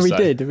no, we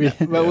did.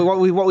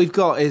 What we've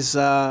got is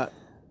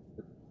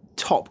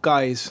top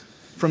guys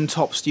from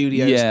top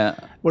studios. Yeah.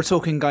 We're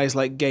talking guys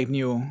like Gabe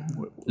Newell,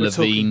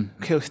 Levine,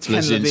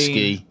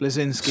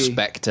 Blazinski,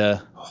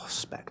 Spectre. Oh,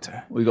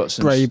 Spectre. We've got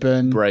some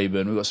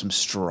Braben. We've got some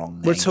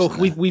strong names.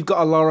 We've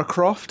got a Lara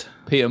Croft,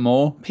 Peter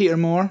Moore,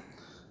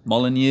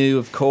 Molyneux,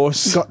 of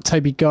course. We've got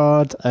Toby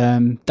Gard,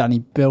 Danny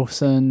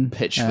Bilson,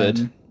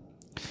 Pitchford,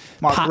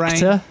 Mark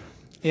Pachter.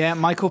 Yeah,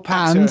 Michael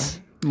Pachter. And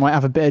might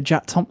have a bit of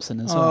Jack Thompson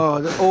as well. Oh,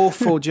 the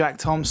awful Jack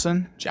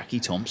Thompson. Jackie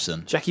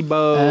Thompson. Jackie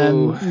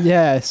Bow.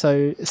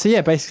 So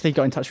basically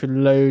got in touch with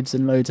loads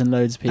and loads and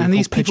loads of people. And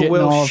these people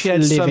will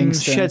shed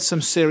Livingston.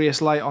 some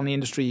serious light on the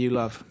industry you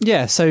love.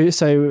 Yeah, so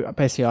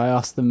basically I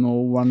asked them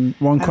all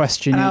one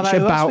question each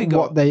about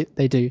what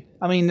they do.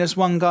 I mean, there's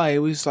one guy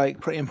who's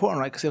like pretty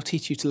important, right? Because he'll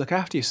teach you to look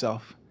after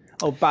yourself.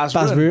 Oh, Baz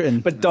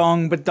Rutten.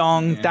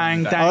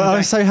 Dang. I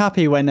was so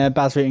happy when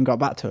Baz Rutten got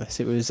back to us.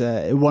 It was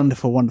a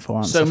wonderful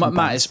answer. So,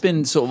 Matt, it's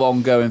been sort of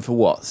ongoing for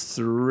what,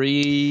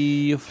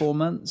 3 or 4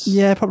 months?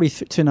 Yeah, probably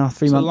 2.5, 3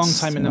 months. It's a long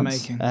time in the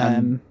making.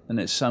 And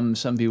it's some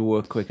people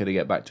were quicker to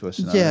get back to us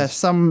than yeah, others.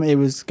 some it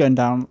was going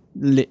down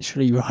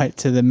literally right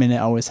to the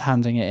minute I was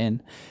handing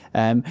it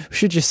in. We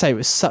should just say it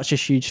was such a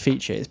huge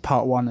feature. It's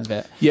part 1 of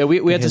it. Yeah,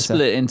 we had to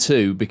split it in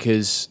 2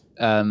 because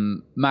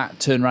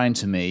Matt turned around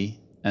to me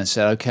and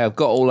said, okay, I've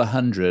got all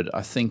 100.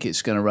 I think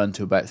it's going to run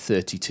to about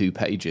 32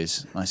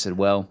 pages. And I said,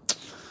 well,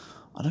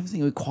 I don't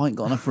think we've quite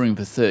got enough room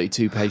for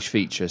 32-page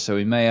feature, so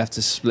we may have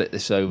to split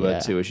this over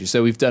 2 issues.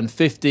 So we've done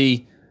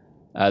 50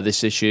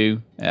 this issue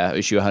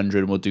 100,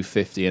 and we'll do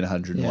 50 and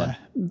 101. Yeah,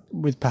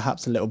 with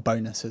perhaps a little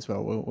bonus as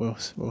well.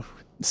 We'll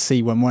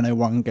see when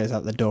 101 goes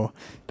out the door.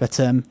 But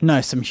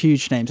no, some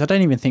huge names. I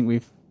don't even think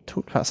we've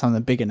talked about some of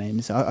the bigger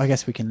names. I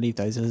guess we can leave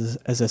those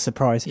as a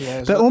surprise.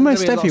 Yeah, but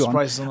almost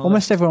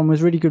everyone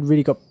was really good.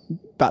 Really got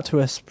back to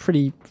us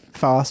pretty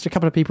fast. A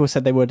couple of people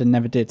said they would and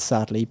never did,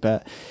 sadly.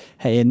 But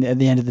hey, at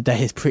the end of the day,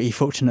 it's pretty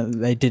fortunate that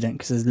they didn't,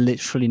 because there's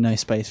literally no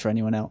space for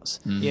anyone else.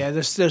 Yeah,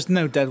 there's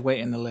no dead weight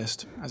in the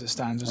list as it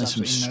stands. There's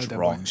some absolutely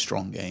no dead weight.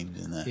 strong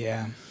games in there.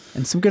 Yeah,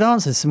 and some good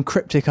answers, some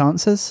cryptic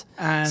answers,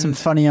 and some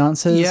funny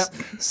answers,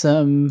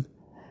 some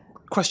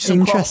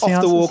questions, off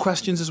the wall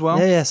questions as well.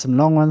 Yeah, some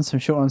long ones, some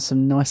short ones,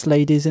 some nice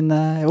ladies in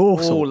there.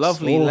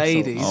 Lovely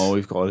ladies. Oh,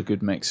 we've got a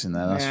good mix in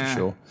there, that's for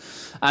sure.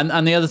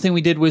 And the other thing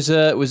we did was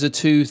a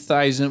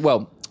 2000,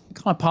 kind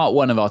of part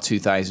one of our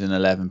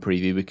 2011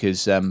 preview,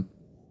 because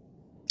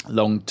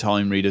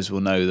long-time readers will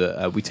know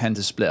that we tend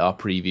to split our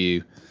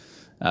preview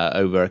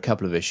over a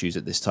couple of issues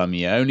at this time of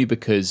year, only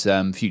because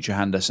Future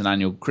hand us an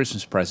annual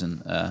Christmas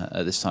present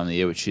at this time of the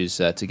year, which is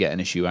to get an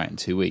issue out in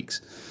 2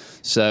 weeks.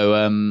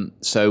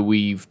 So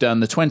we've done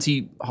the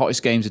 20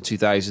 hottest games of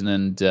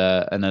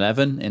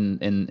 2011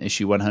 in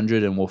issue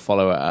 100, and we'll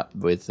follow it up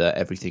with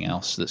everything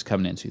else that's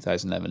coming in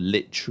 2011.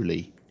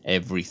 Literally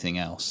everything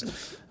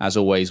else. As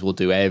always, we'll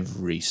do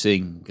every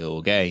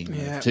single game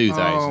of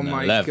 2011. Oh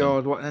my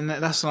god! And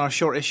that's on our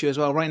short issue as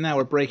well. Right now,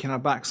 we're breaking our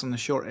backs on the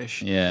short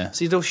issue. Yeah.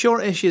 See, the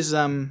short issue is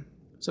something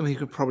you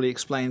could probably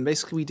explain.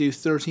 Basically, we do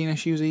 13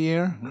 issues a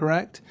year,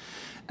 correct?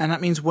 And that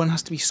means one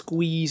has to be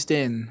squeezed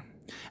in.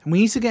 And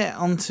we need to get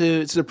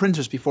onto the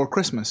printers before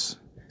Christmas.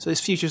 So this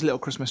Future's a little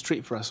Christmas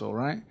treat for us all,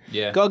 right?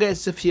 Yeah. Gotta get it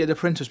to the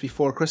printers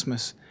before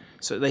Christmas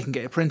so that they can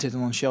get it printed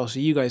and on shelves for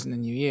you guys in the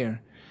new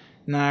year.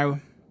 Now,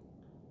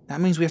 that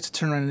means we have to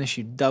turn around an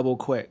issue double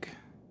quick.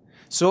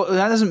 So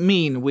that doesn't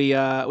mean we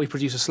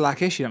produce a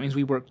slack issue. That means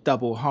we work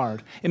double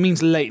hard. It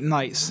means late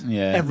nights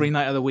every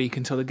night of the week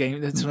until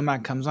the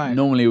mag comes out.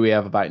 Normally we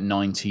have about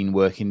 19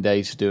 working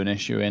days to do an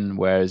issue in,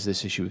 whereas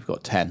this issue we've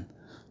got 10.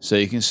 So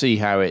you can see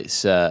how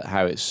it's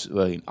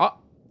working.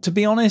 To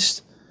be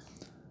honest,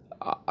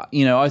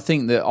 I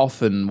think that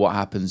often what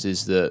happens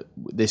is that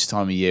this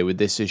time of year with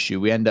this issue,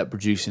 we end up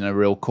producing a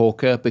real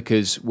corker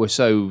because we're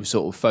so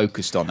sort of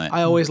focused on it.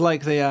 I always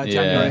like the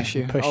January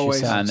issue.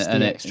 Always.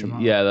 Extra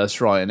mile. Yeah,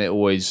 that's right. And it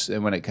always,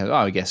 and when it comes,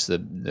 I guess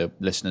the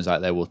listeners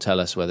out there will tell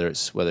us whether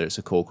it's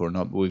a corker or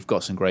not. But we've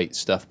got some great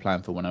stuff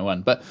planned for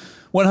 101. But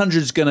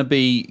 100 is going to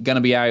be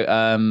out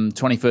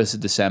 21st of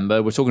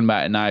December. We're talking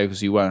about it now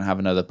because you won't have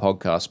another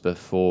podcast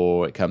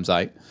before it comes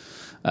out.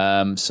 We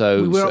are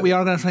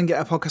going to try and get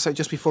a podcast out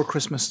just before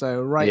Christmas,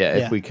 though, right?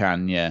 Yeah, if we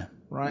can, yeah.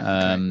 Right.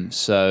 Okay.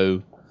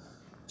 So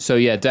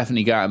yeah,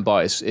 definitely go out and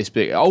buy it. It's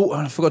big. Oh,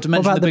 I forgot to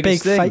mention the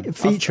biggest thing.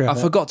 Feature. I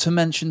forgot to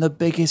mention the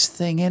biggest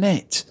thing in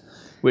it,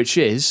 which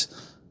is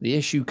the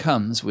issue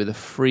comes with a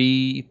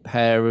free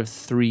pair of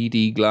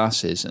 3D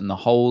glasses, and the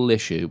whole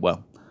issue,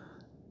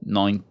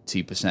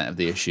 90% of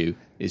the issue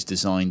is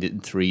designed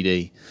in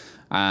 3D.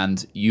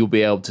 And you'll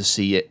be able to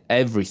see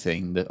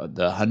everything, the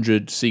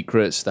 100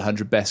 secrets, the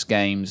 100 best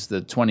games,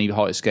 the 20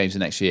 hottest games of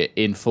next year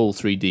in full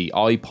 3D,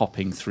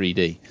 eye-popping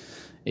 3D.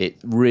 It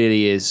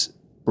really is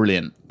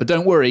brilliant. But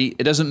don't worry,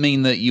 it doesn't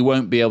mean that you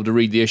won't be able to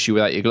read the issue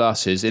without your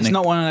glasses. It's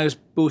not one of those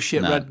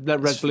bullshit red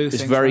blue things.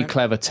 It's very right?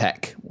 clever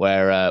tech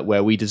where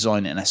we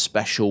design it in a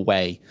special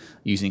way,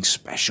 using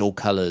special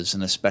colours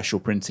and a special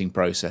printing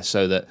process,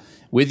 so that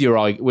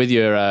without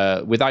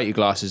your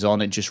glasses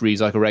on, it just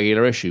reads like a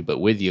regular issue. But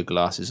with your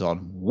glasses on,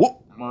 whoop,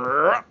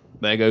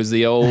 there goes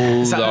the old.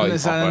 Is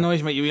that a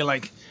noise, mate? You be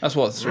like, that's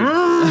what.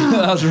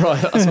 That's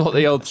right. That's what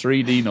the old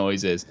 3D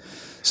noise is.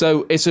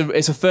 So it's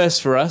a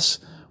first for us.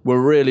 We're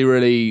really,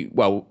 really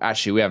well.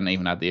 Actually, we haven't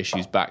even had the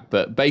issues back,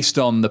 but based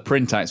on the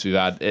printouts we've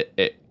had,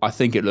 I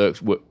think it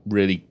looks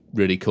really,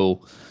 really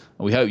cool.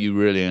 And we hope you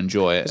really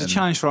enjoy it. It's a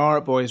challenge for our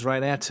art boys,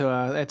 right? They had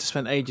to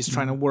spend ages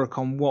trying to work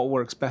on what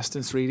works best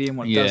in 3D and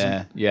what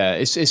doesn't. Yeah.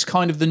 It's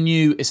kind of the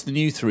new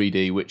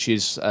 3D, which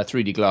is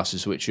 3D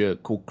glasses, which are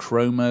called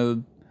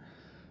Chroma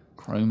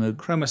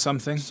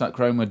something. It's like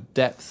Chroma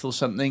Depth or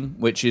something,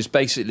 which is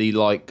basically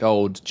like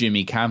old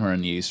Jimmy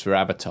Cameron used for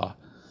Avatar.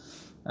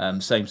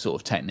 Same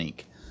sort of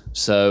technique.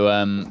 So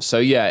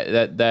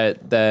yeah,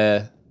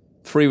 they're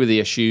free with the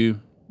issue.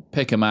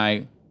 Pick them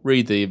out.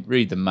 Read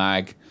the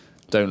mag.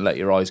 Don't let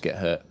your eyes get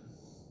hurt.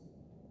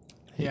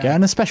 Yeah,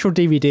 and a special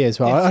DVD as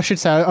well. I should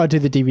say I do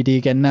the DVD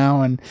again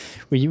now, and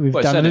we've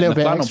done a little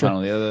bit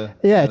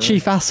extra.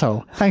 Chief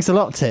Asshole. Thanks a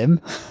lot,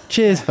 Tim.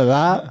 Cheers for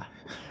that.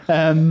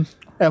 And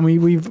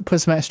we've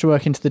put some extra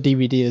work into the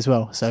DVD as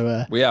well.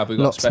 So we've got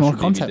lots special more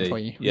content DVD for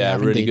you. Yeah,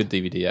 really good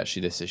DVD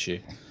actually. This issue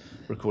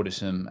recorded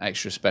some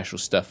extra special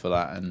stuff for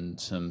that, and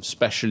some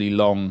specially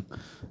long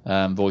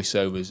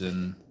voiceovers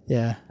and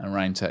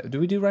round tables. Do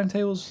we do round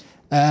tables?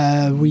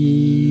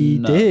 We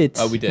did.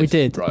 Oh, we did. We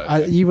did.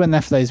 Right, okay. You weren't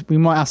there for those. We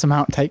might have some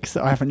outtakes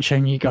that I haven't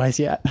shown you guys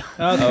yet.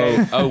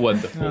 Okay. Oh,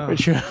 wonderful.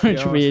 which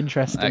will be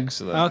interesting.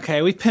 Excellent.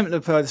 Okay, we've pimped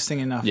up this thing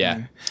enough.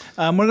 Yeah.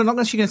 Now. We're not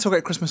actually going to talk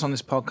about Christmas on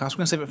this podcast. We're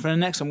going to save it for the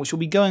next one, which will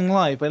be going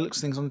live by the looks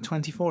of things on the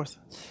 24th.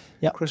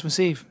 Yep. Christmas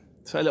Eve.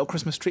 So a little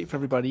Christmas treat for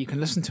everybody. You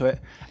can listen to it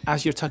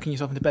as you're tucking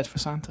yourself into bed for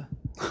Santa.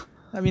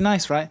 That'd be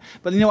nice, right?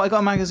 But you know what? I got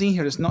a magazine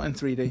here that's not in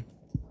 3D.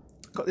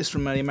 got this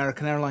from the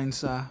American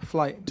Airlines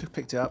flight.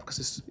 Picked it up because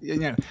it's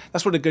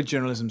that's where the good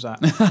journalism's at.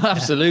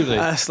 Absolutely.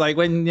 It's like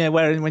when you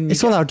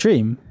It's all our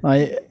dream.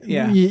 Like,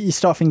 Yeah. you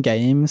start off in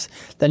games,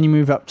 then you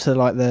move up to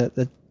like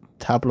the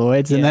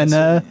tabloids, and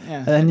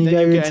then you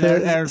go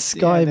into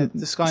Sky,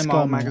 the Sky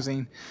Mile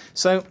magazine.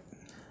 So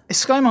it's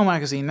Sky Mile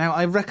magazine. Now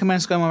I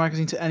recommend Sky Mile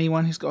magazine to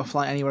anyone who's got a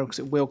flight anywhere because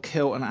it will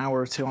kill an hour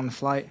or two on the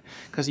flight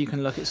because you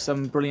can look at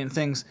some brilliant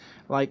things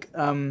like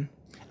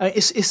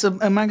it's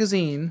a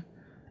magazine.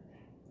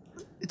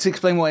 To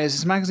explain what it is,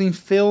 it's a magazine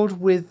filled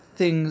with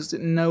things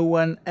that no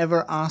one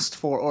ever asked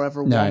for or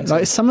ever wanted.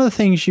 Like some of the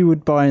things you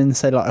would buy in,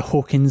 say, like a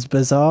Hawkins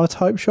Bazaar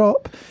type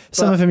shop.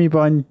 Some of them you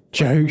buy in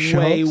Joe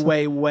shops.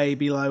 Way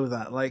below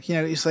that. Like,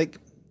 it's like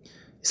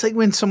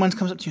when someone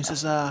comes up to you and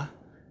says,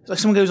 it's like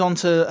someone goes on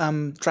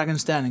to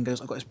Dragon's Den and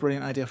goes, I've got this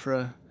brilliant idea for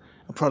a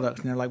product.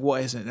 And they're like,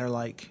 what is it? And they're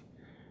like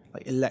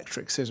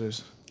electric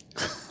scissors.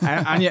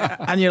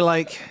 and you're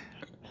like,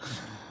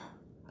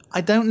 I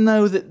don't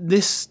know that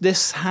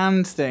this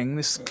hand thing,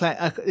 this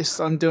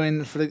I'm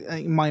doing for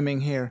the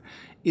miming here,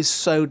 is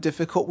so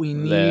difficult. We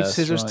need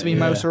scissors to be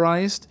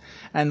motorized,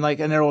 and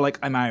they're all like,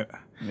 I'm out.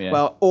 Yeah.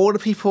 Well, all the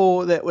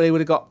people that they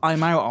would have got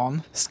I'm out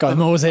on, Sky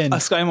Malls in.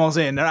 Sky Malls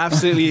in. They're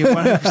absolutely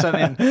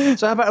 100% in.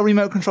 So how about a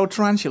remote controlled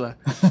tarantula?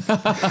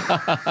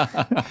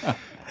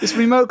 This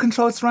remote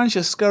controlled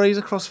tarantula scurries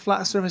across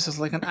flat surfaces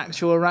like an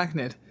actual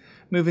arachnid,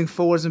 moving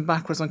forwards and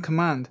backwards on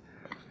command.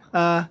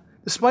 The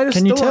spider.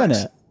 Can you turn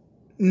it?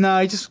 No,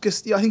 I think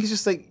it's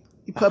just like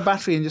you put a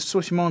battery in, just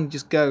switch them on, it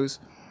just goes.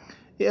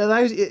 It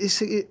allows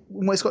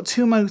it's got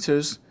two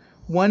motors.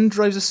 One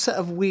drives a set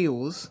of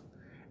wheels,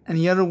 and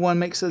the other one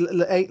makes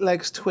 8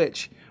 legs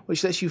twitch,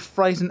 which lets you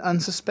frighten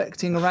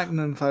unsuspecting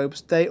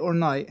arachnophobes day or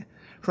night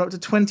from up to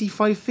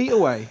 25 feet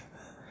away.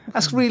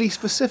 That's really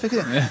specific,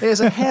 isn't it? It has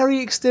a hairy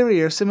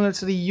exterior similar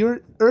to the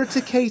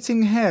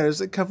urticating hairs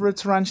that cover a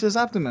tarantula's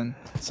abdomen.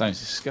 Sounds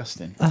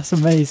disgusting. That's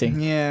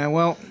amazing. Yeah,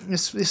 well,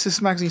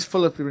 this magazine's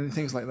full of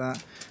things like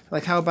that.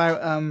 Like, how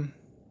about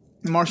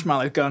the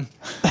marshmallow gun?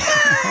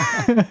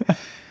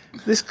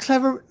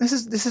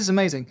 This is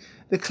amazing.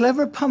 The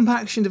clever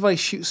pump-action device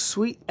shoots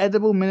sweet,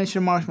 edible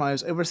miniature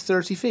marshmallows over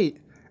 30 feet.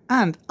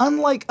 And,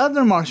 unlike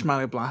other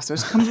marshmallow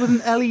blasters, comes with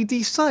an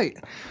LED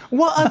sight.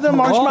 What other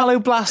marshmallow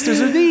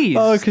blasters are these?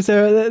 Oh, because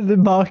the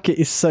market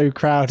is so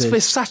crowded.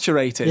 It's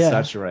saturated. Yeah.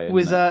 Saturated.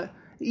 With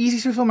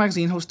Easy to Refill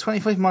magazine holds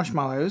 25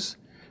 marshmallows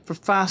for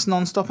fast,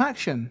 non-stop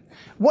action.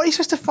 What are you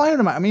supposed to fire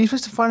them at? I mean, you're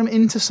supposed to fire them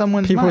into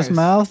someone's People's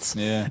mouth. mouths.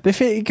 Yeah. But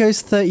if it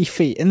goes 30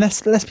 feet, and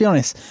let's be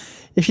honest,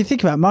 if you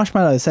think about it,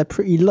 marshmallows, they're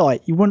pretty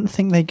light. You wouldn't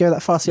think they go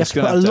that fast. You have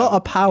to put a lot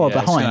of power It's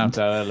going to behind. have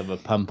to have a hell of a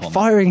pump on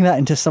Firing that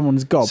into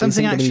someone's gob.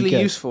 Something isn't gonna be actually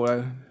good. useful,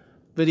 though.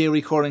 Video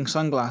recording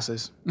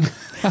sunglasses.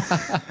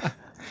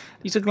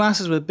 These are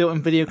glasses with a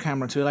built-in video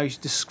camera to allow you to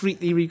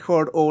discreetly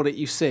record all that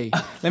you see.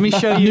 Let me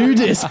show you.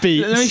 Nudist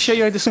beats. Let me show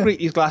you how discreet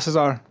these glasses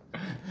are.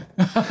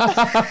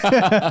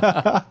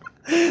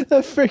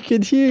 They're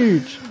freaking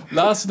huge.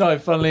 Last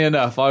night, funnily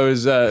enough, I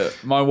was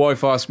my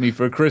wife asked me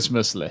for a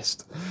Christmas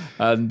list,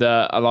 and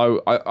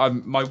I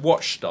my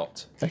watch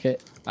stopped, Okay.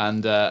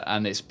 and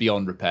it's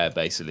beyond repair.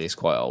 Basically, it's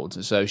quite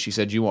old. So she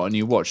said, "Do you want a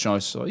new watch?" And I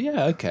was like,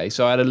 "Yeah, okay."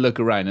 So I had a look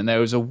around, and there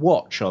was a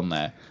watch on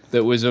there that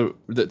it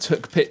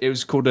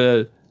was called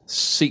a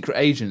secret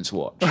agent's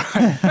watch,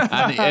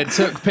 and it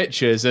took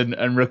pictures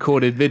and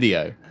recorded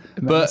video.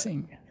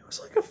 Amazing. But it was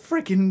like a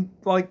freaking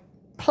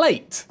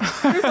plate.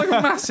 It was like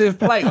a massive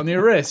plate on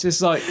your wrist.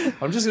 It's like,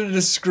 I'm just going to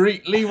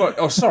discreetly watch.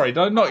 Oh, sorry,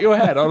 don't knock your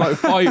head. I'm like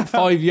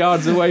five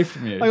yards away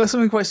from you. I got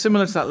something quite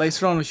similar to that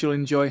later on, which you'll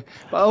enjoy.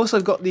 But I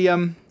also got the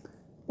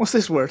what's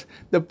this word?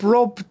 The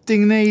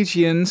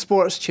Brobdingnagian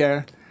sports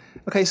chair.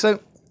 Okay,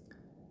 so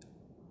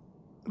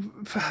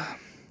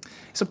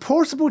it's a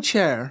portable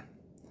chair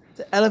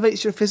that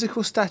elevates your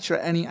physical stature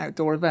at any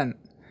outdoor event.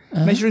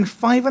 Measuring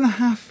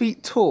 5.5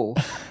 feet tall,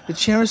 the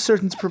chair is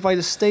certain to provide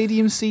a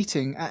stadium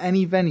seating at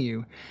any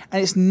venue,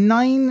 and it's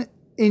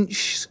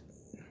 9-inch.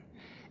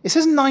 It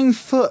says 9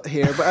 foot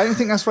here, but I don't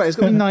think that's right. It's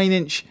got to be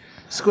 9-inch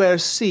square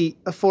seat.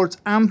 Affords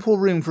ample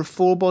room for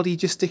full body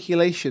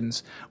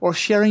gesticulations or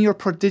sharing your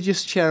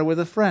prodigious chair with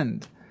a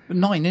friend. But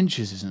 9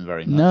 inches isn't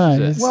very much. No, is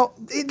it? it's- Well,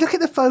 look at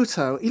the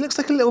photo. He looks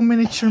like a little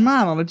miniature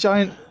man on a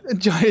giant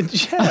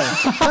chair.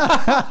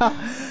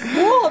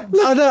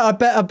 I know. I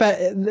bet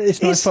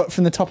it's 9 foot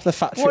from the top of the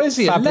What is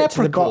he, a fabric to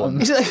the leprechaun?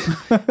 bottom. Is it-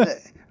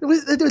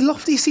 The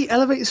lofty seat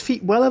elevates his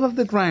feet well above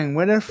the ground,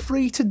 where they're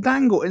free to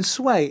dangle and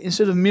sway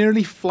instead of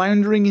merely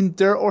floundering in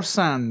dirt or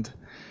sand.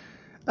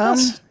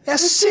 It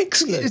has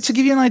 6. To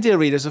give you an idea,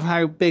 readers, of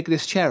how big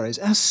this chair is,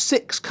 it has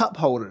 6 cup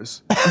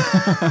holders.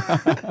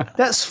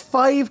 That's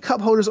 5 cup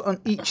holders on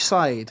each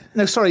side.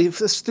 No, sorry,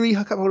 there's 3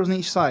 cup holders on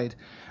each side.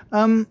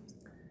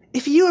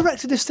 If you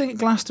erected this thing at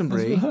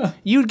Glastonbury,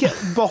 you'd get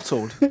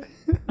bottled.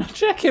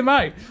 Check him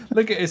out.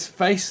 Look at his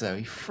face, though.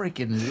 He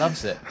freaking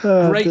loves it.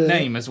 Oh, Great dear.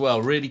 name as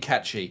well. Really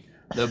catchy.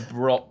 The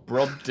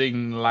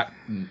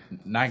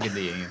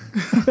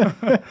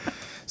Brobdingnagian.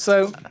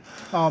 So,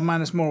 oh man,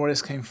 there's more where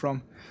this came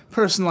from.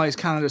 Personalised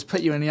calendars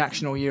put you in the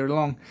action all year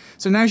long.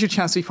 So now's your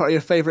chance to be part of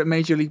your favourite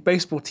Major League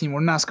Baseball team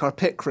or NASCAR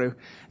pit crew.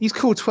 These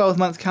cool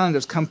 12-month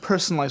calendars come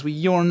personalised with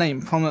your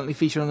name prominently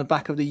featured on the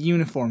back of the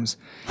uniforms.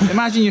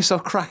 Imagine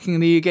yourself cracking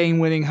the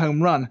game-winning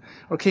home run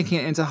or kicking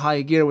it into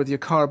high gear with your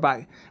car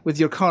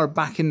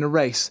back in the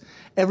race.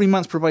 Every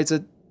month provides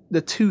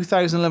the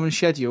 2011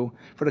 schedule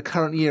for the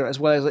current year, as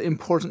well as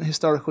important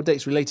historical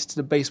dates related to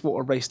the baseball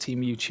or race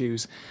team you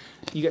choose.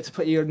 You get to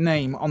put your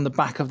name on the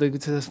back of the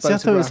photographs. See, I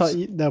thought it was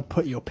like they'll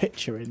put your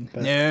picture in.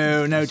 But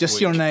No, just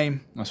weak. your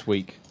name. That's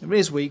weak. It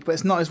is weak, but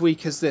it's not as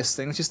weak as this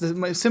thing. It's just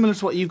similar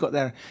to what you've got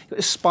there. You've got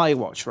a Spy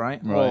Watch, right?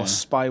 Right. Oh,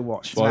 Spy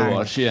Watch. Spy Now.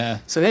 Watch, yeah.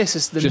 So this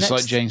is the Just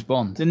next, like James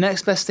Bond. the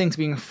next best thing to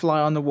being a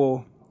fly on the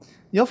wall.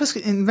 The office,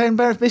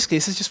 basically,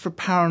 this is just for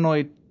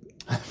paranoid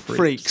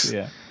freaks.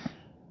 Yeah.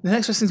 The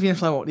next best thing to being a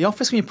fly on the wall. The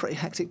office can be a pretty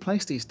hectic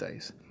place these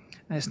days.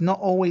 And it's not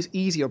always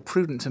easy or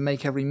prudent to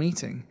make every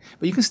meeting.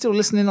 But you can still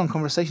listen in on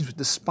conversations with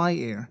the Spy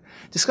Ear.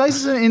 Disguised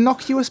as an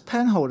innocuous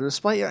pen holder, the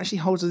Spy Ear actually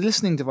holds a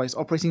listening device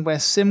operating by a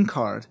SIM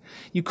card.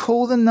 You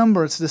call the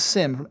number to the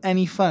SIM from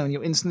any phone,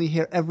 you'll instantly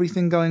hear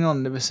everything going on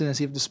in the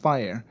vicinity of the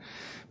Spy Ear.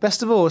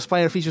 Best of all,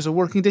 Spy Ear features a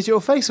working digital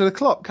face with a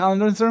clock,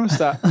 calendar and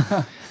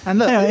thermostat. And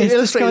look, Yeah, it it's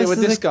illustrated it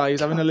with disguised this as guy who's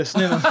having a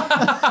listen in.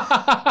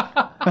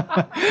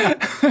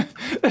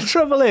 The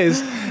trouble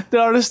is that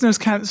our listeners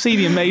can't see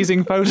the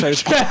amazing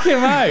photos. Check him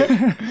out.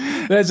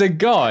 There's a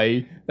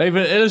guy. They've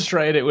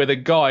illustrated it with a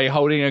guy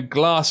holding a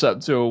glass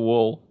up to a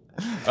wall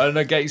and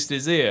against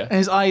his ear. And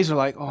his eyes are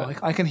like, oh,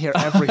 I can hear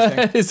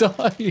everything. His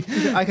I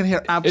can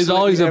hear absolutely His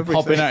eyes are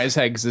everything. popping out his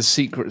head because the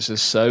secrets are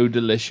so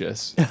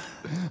delicious.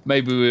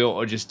 Maybe we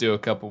ought to just do a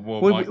couple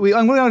more. Mike.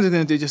 I'm going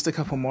to do just a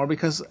couple more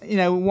because,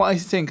 what I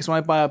think is when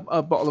I buy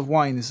a bottle of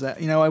wine is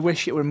that, I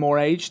wish it were more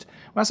aged.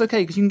 Well, that's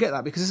okay because you can get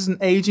that because this is an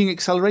aging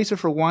accelerator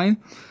for wine.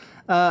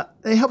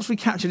 It helps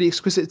recapture the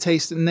exquisite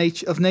taste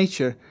of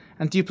nature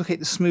and duplicate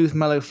the smooth,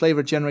 mellow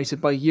flavour generated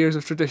by years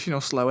of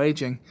traditional slow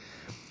aging.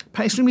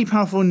 Extremely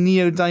powerful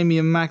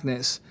neodymium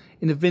magnets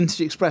in the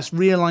Vintage Express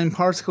realign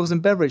particles in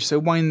beverage so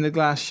wine in the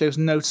glass shows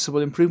noticeable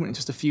improvement in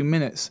just a few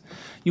minutes.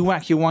 You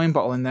whack your wine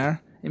bottle in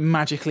there, it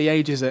magically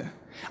ages it.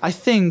 I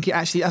think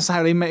that's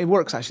how it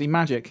works, actually,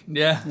 magic.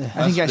 Yeah.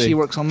 I think it actually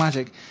works on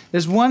magic.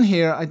 There's one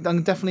here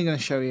I'm definitely going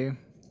to show you.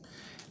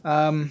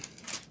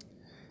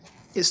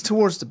 It's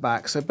towards the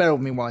back, so bear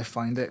with me while I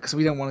find it, because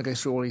we don't want to go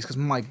through all these, because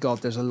my God,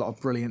 there's a lot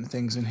of brilliant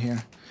things in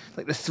here.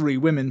 Like the 3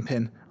 women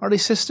pin. Are they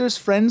sisters,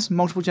 friends,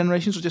 multiple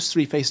generations, or just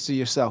 3 faces of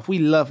yourself? We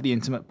love the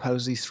intimate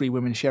pose these 3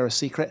 women share a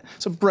secret.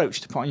 It's a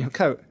brooch to put on your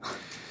coat.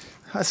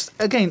 That's,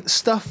 again,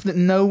 stuff that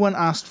no one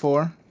asked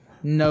for,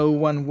 no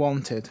one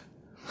wanted.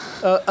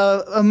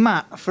 A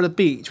mat for the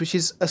beach, which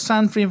is a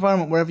sand-free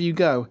environment wherever you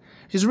go,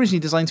 which is originally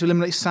designed to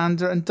eliminate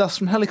sand and dust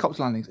from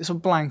helicopter landings. It's a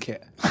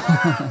blanket.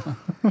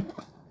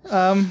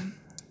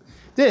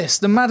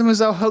 The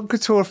Mademoiselle Haute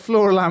Couture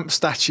floor lamp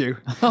statue.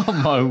 Oh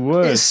my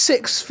word! It's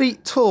 6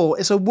 feet tall.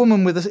 It's a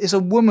woman with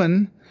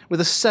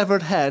a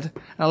severed head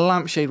and a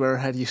lampshade where her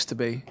head used to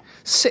be.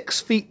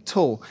 6 feet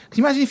tall.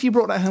 Can you imagine if you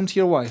brought that home to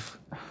your wife?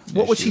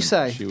 What would she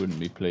say? She wouldn't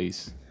be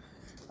pleased.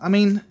 I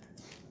mean,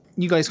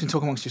 you guys can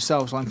talk amongst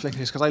yourselves while I'm flicking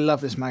this because I love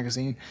this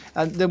magazine.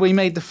 We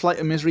made the Flight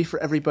of Misery for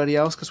everybody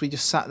else because we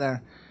just sat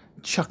there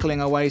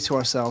chuckling away to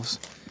ourselves.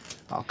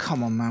 Oh,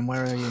 come on, man.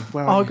 Where are you?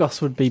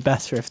 Argos would be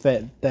better if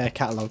their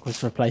catalogue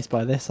was replaced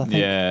by this, I think.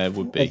 Yeah, it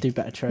would be. They'd do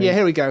better trade. Yeah,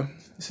 here we go.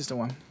 This is the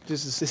one.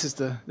 This is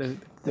the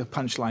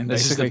punchline,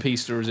 This basically. is the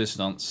piece de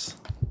resistance.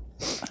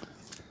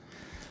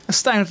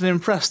 Astounded and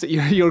impressed at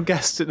your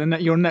guest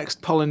at your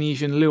next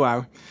Polynesian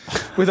luau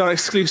with our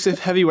exclusive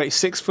heavyweight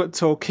 6 foot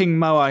tall King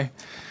Moai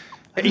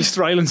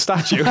Easter Island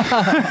statue.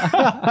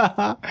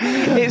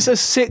 It's a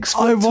 6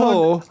 foot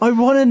tall. I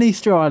want an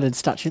Easter Island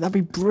statue. That'd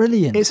be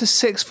brilliant. It's a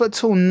 6 foot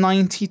tall,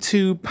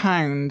 92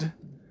 pound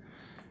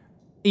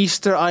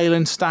Easter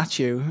Island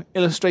statue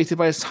illustrated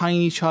by a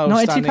tiny child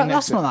 92 standing pounds. next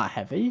That's to it. not that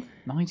heavy.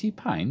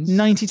 £90.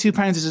 92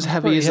 pounds is as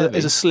heavy as pretty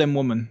a slim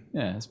woman.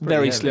 Yeah, it's pretty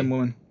Very heavy. slim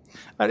woman.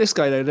 This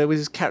guy though, with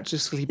his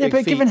characteristically Yeah, big but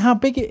feet. given how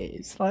big it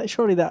is,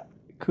 surely that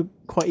could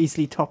quite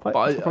easily top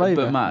over.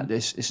 But Matt,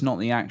 it's not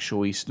the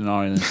actual Eastern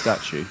Island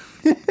statue.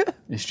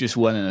 It's just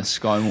one in a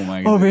Skywall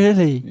magazine. Oh,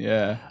 really?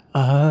 Yeah.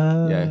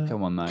 Uh, Yeah,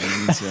 come on now.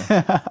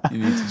 You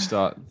need to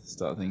start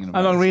thinking about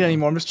I'm not it. reading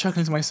anymore. I'm just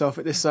chuckling to myself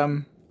at this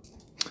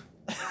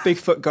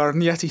Bigfoot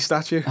Garden Yeti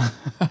statue.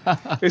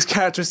 His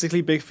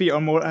characteristically big feet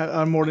are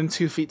more than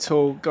 2 feet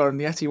tall. Garden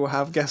Yeti will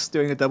have guests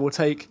doing a double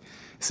take.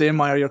 So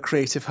admire your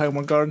creative home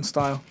or garden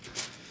style.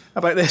 How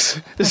about this?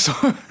 The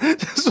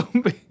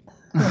zombie.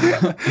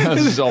 A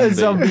zombie. A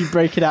zombie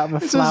breaking out of a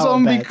It's a flower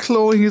zombie bed.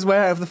 clawing his way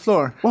out of the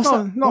floor. What's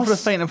not that- not for the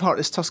what's- faint of heart.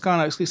 This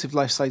Toscano exclusive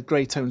life-size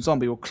grey-toned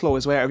zombie will claw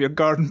his way out of your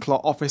garden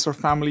plot, office or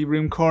family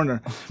room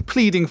corner,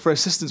 pleading for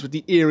assistance with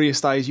the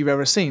eeriest eyes you've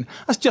ever seen.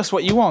 That's just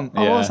what you want.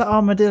 Oh, Yeah. what's that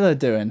armadillo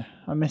doing?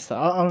 I missed that.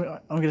 I'm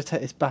going to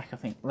take this back, I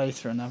think,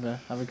 later and have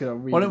a good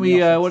old read. Why don't in we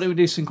the office. why don't we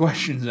do some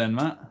questions then,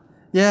 Matt?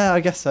 Yeah, I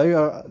guess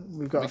so.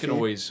 We've got We a can few.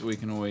 always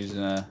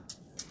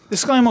The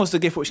SkyMiles is the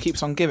gift which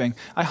keeps on giving.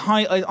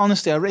 I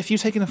honestly, if you're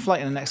taking a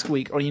flight in the next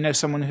week, or you know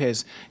someone who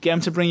is, get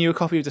them to bring you a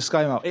copy of the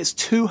SkyMile. It's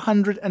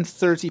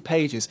 230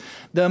 pages.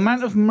 The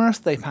amount of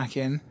mirth they pack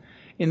in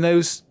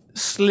those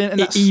slim,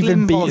 It even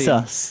slim beats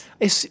volume. us.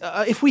 It's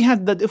if we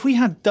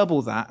had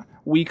double that,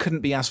 we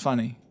couldn't be as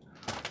funny.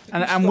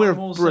 And we're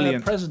Skymiles,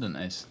 brilliant. President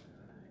is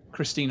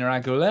Christina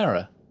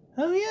Aguilera.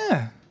 Oh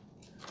yeah.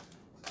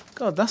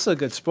 God, that's a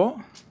good spot.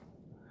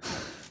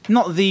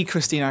 Not the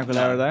Christina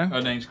Aguilera though.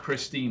 Her name's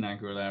Christine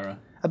Aguilera.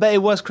 I bet it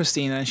was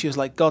Christina, and she was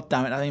like, "God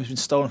damn it, that name's been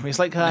stolen from me." It's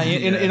like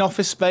in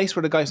Office Space,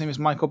 where the guy's name is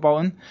Michael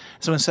Bolton.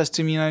 Someone says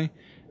to him, "You know,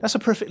 that's a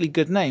perfectly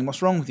good name.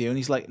 What's wrong with you?" And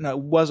he's like, "No, it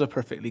was a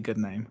perfectly good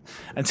name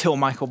until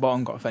Michael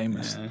Bolton got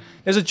famous." Yeah.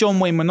 There's a John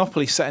Wayne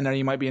Monopoly set in there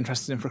you might be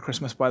interested in for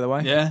Christmas, by the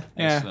way. Yeah?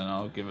 Yeah. Excellent.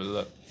 I'll give it a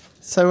look.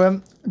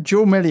 So,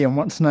 Jewel Million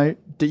wants to know: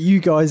 do you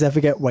guys ever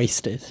get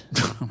wasted?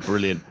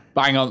 Brilliant.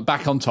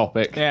 Back on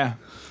topic. Yeah.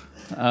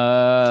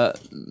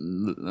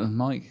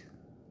 Mike?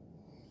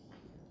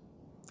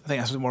 I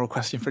think that's a moral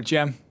question for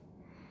Jem.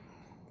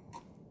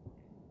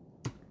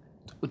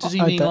 Does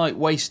he I mean don't- like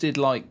wasted,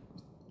 like,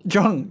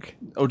 Drunk?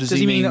 or does Does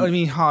he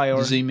mean high or?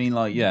 Does he mean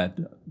like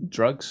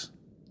drugs?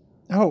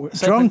 Oh,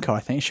 So drunk. I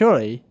think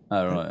surely.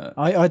 Oh right.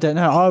 I don't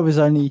know. I was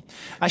only.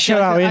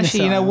 Show how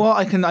innocent you know I am.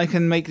 what? I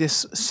can make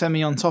this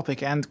semi on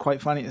topic and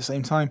quite funny at the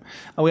same time.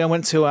 I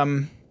went to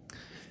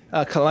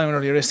Cologne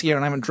earlier this year,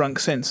 and I haven't drunk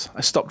since. I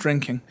stopped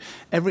drinking.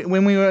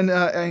 When we were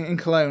in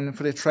Cologne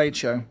for the trade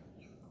show,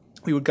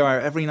 we would go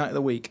out every night of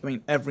the week. I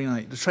mean, every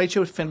night. The trade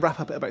show would wrap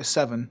up at about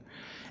 7,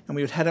 and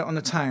we would head out on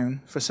the town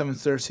for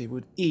 7:30.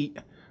 We'd eat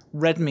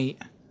red meat,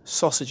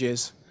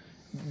 sausages,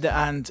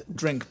 and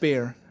drink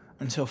beer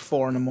until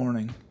 4 in the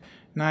morning.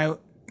 Now,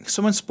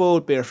 someone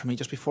spoiled beer for me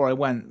just before I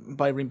went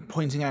by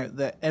pointing out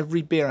that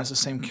every beer has the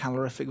same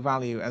calorific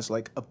value as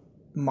like a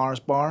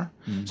Mars bar.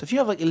 So if you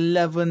have like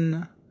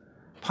 11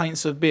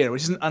 pints of beer,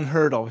 which isn't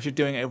unheard of if you're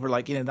doing it over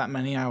like, that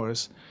many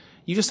hours,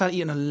 you just had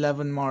eaten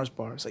 11 Mars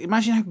bars. Like,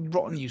 imagine how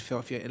rotten you'd feel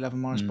if you ate 11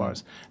 Mars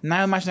bars.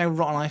 Now imagine how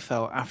rotten I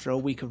felt after a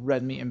week of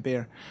red meat and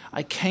beer.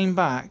 I came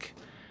back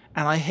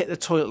and I hit the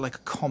toilet like a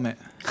comet.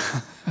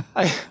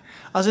 I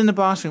was in the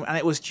bathroom and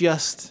it was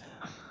just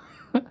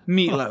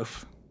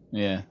meatloaf.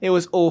 Yeah. It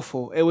was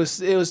awful. It was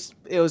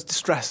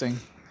distressing,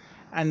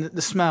 and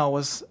the smell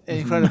was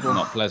incredible.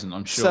 Not pleasant,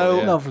 I'm sure. So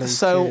yeah. Lovely.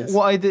 So Cheers.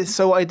 what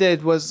I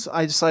did was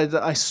I decided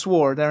that I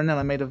swore there and then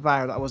I made a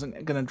vow that I wasn't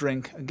going to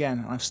drink again,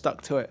 and I've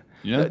stuck to it.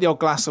 Yeah. The odd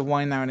glass of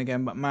wine now and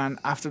again, but man,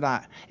 after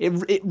that,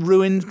 it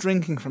ruined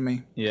drinking for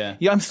me. Yeah.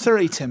 Yeah, I'm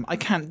 30, Tim. I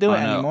can't do it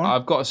I know. anymore.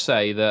 I've got to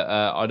say that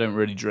I don't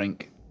really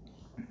drink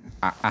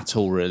at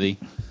all, really.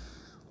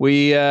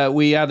 We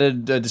had a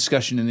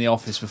discussion in the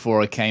office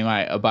before I came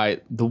out about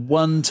the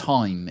one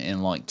time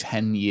in like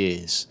 10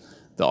 years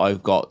that I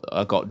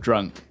got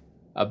drunk,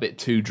 a bit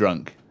too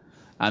drunk,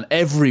 and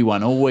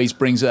everyone always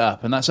brings it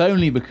up, and that's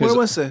only because Where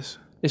was this?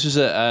 this was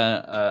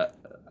a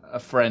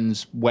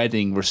friend's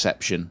wedding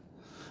reception,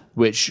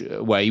 where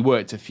he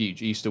worked at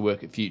Future. He used to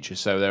work at Future,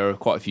 so there were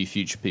quite a few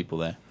Future people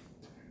there,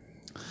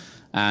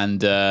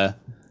 and.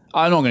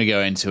 I'm not going to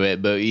go into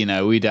it, but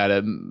we'd had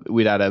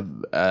a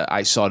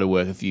outside of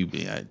work a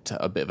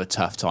bit of a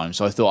tough time.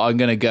 So I thought I'm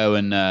going to go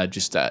and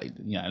just let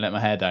my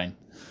hair down.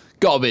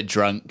 Got a bit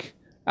drunk,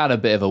 had a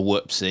bit of a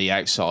whoopsie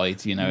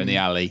outside, in the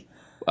alley.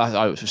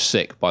 I was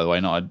sick, by the way.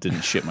 I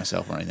didn't shit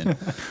myself or anything.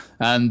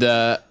 And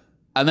then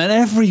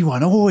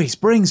everyone always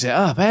brings it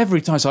up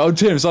every time. It's like, oh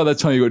Tim, it's like that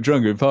time you got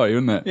drunk at a party,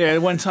 wasn't it? Yeah,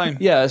 one time.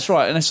 Yeah, that's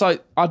right. And it's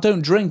like I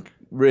don't drink.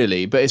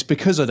 Really, but it's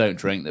because I don't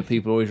drink that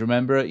people always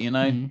remember it,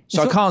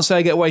 So I can't say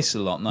I get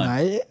wasted a lot, no.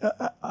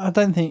 No, I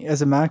don't think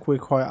as a mag we're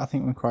quite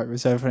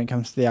reserved when it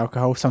comes to the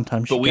alcohol.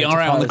 Sometimes, But we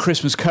are out on the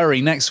Christmas curry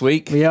next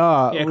week. We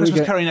are. Yeah, We're Christmas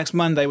go- curry next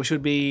Monday, which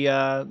would be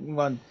 2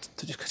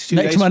 next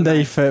days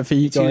Monday from now. for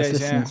you 2 guys days,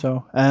 listening yeah. as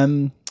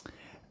well.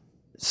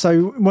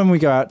 So when we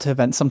go out to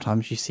events,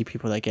 sometimes you see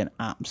people that get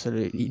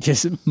absolutely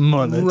just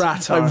monitored.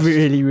 Rat Like arse.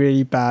 really,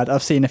 really bad.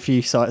 I've seen a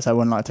few sites I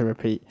wouldn't like to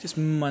repeat. Just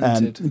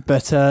munted.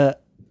 But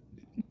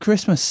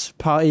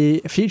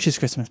Futures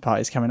Christmas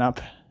party is coming up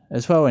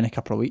as well in a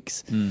couple of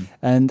weeks.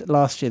 And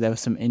last year there were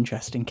some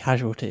interesting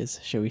casualties,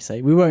 shall we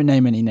say. We won't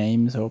name any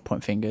names or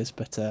point fingers,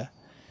 but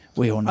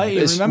we all know. I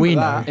remember we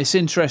that. know. It's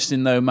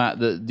interesting though, Matt,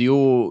 that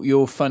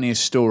your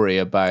funniest story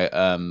about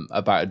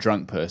a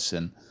drunk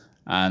person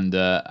and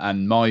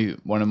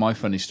one of my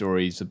funny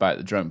stories about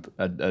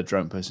a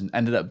drunk person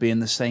ended up being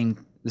the same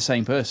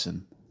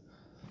person.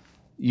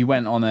 You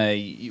went on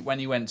when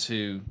you went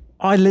to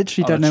I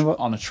literally don't know what.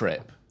 on a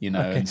trip,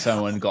 Okay. and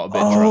someone got a bit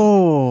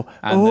drunk.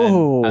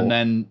 Oh, And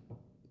then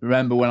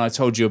remember when I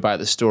told you about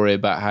the story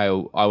about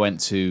how I went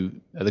to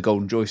the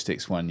Golden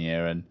Joysticks one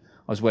year and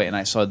I was waiting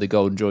outside the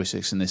Golden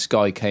Joysticks and this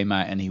guy came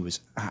out and he was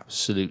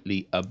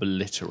absolutely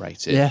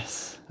obliterated.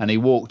 yes. And he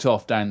walked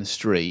off down the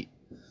street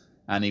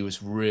and he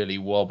was really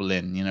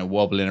wobbling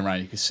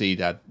around. You could see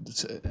that.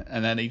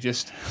 And then he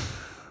just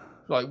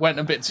went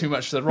a bit too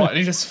much to the right and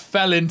he just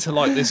fell into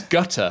this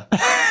gutter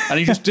and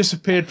he just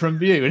disappeared from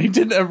view and he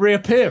didn't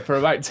reappear for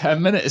about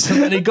 10 minutes and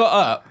then he got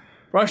up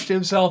rushed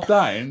himself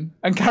down,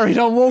 and carried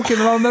on walking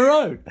along the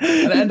road.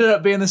 And it ended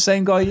up being the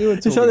same guy you were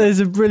talking It's like there's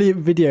a brilliant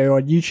video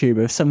on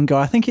YouTube of some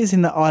guy, I think it's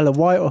in the Isle of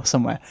Wight or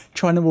somewhere,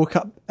 trying to walk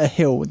up a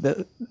hill.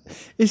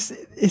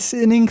 It's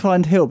an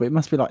inclined hill, but it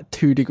must be like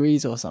 2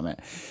 degrees or something.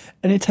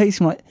 And it takes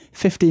him like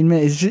 15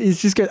 minutes.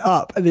 He's just going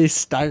up and he's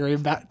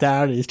staggering back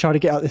down. He's trying to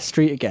get out the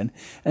street again.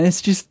 And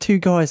it's just 2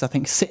 guys, I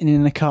think, sitting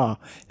in a car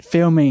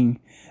filming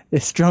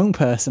this drunk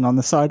person on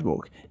the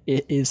sidewalk.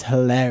 It is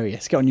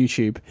hilarious. Get on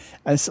YouTube.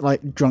 And it's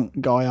like drunk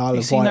guy Isle of Wight.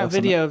 You've seen that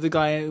video of the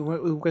guy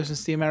who goes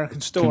into the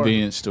American store?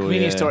 Convenience store.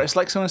 It's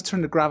like someone's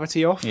turned the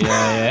gravity off.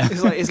 Yeah.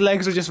 It's like his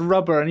legs are just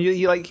rubber, and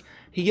you like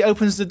he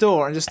opens the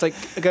door and just like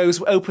goes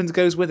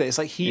with it. It's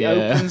like he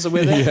opens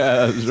with it.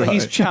 Yeah, that's right. Like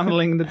he's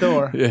channeling the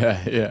door.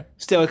 Yeah.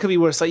 Still, it could be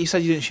worse. Like you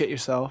said, you didn't shit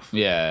yourself.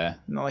 Yeah.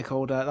 Not like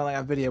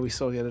that video we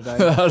saw the other day.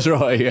 That's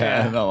right,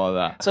 yeah. Not like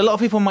that. So a lot of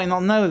people might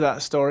not know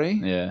that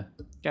story. Yeah.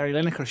 Gary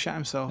Lineker shot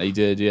himself. He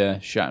did, yeah.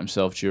 Shot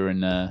himself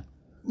during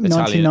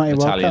 1990 World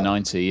Italia Cup.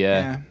 90,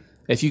 yeah.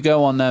 If you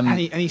go on... and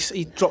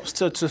he drops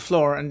to the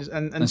floor and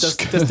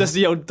does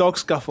the old dog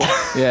scuffle.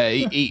 Yeah,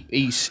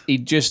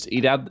 he'd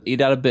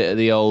had a bit of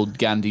the old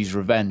Gandhi's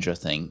Revenge, I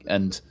think,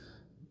 and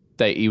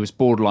he was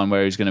borderline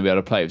where he was going to be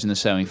able to play. It was in the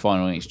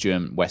semi-final against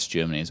West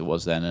Germany, as it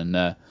was then,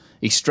 and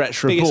he stretched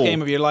for a ball. Biggest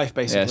game of your life,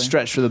 basically. Yeah,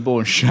 stretched for the ball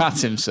and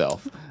shat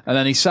himself. And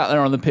then he sat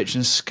there on the pitch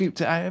and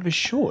scooped it out of his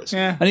shorts.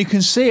 Yeah. And you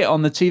can see it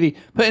on the TV.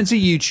 Put it into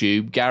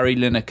YouTube, Gary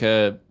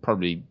Lineker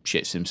probably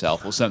shits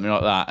himself or something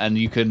like that, and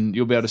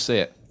you'll be able to see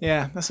it.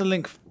 Yeah, that's a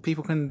link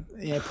people can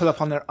pull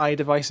up on their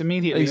iDevice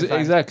immediately.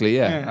 Exactly,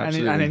 yeah.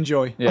 And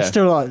enjoy. Yeah. I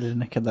still like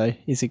Lineker though.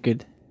 He's a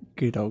good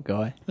old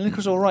guy.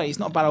 Lineker's all right. He's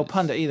not a bad old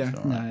pundit either.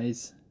 No,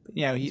 he's...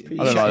 Yeah,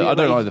 I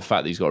don't like the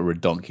fact that he's got a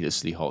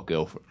redonkulously hot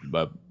girlfriend.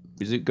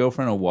 Is it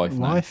girlfriend or wife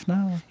now? Wife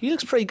now. He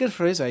looks pretty good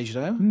for his age,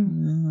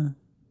 though.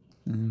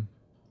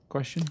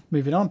 Question?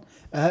 Moving on.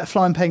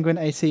 Flying Penguin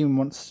 18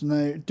 wants to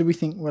know, do we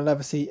think we'll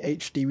ever see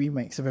HD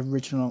remakes of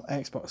original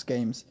Xbox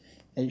games?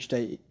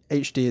 HD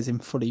is in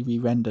fully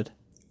re-rendered.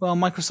 Well,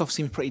 Microsoft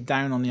seems pretty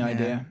down on the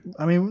idea.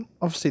 I mean,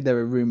 obviously there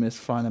are rumours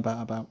flying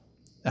about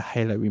a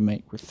Halo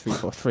remake with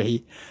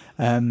 343.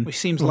 Which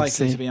seems we'll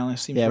likely, see. to be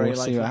honest. Seems Yeah, very we'll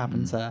likely. see what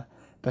happens there.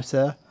 But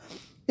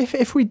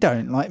if we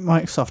don't, like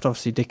Microsoft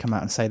obviously did come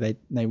out and say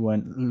they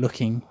weren't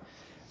looking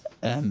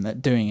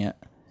at doing it.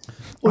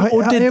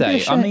 Or did it'll be a they? I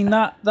shame. mean,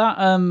 that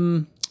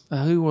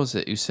who was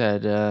it who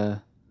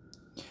said...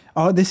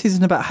 Oh, this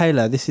isn't about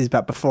Halo. This is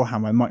about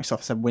beforehand when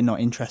Microsoft said we're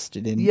not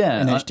interested in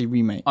HD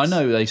remakes. I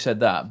know they said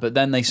that, but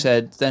then they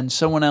said, then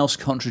someone else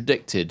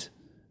contradicted.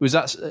 Was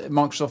that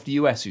Microsoft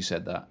US who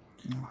said that?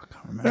 Oh, I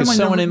can't remember. Because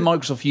someone in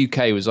Microsoft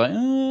UK was like,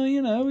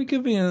 we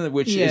could be in it,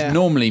 which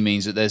normally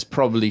means that there's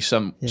probably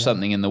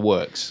something in the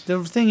works.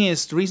 The thing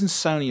is, the reason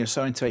Sony are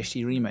so into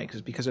HD remakes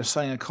is because they're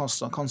selling a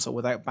console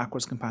without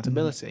backwards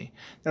compatibility.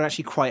 They're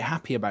actually quite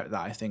happy about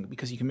that, I think,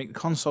 because you can make the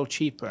console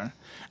cheaper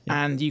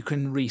and you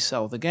can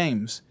resell the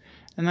games.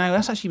 And now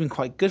that's actually been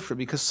quite good for it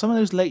because some of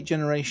those late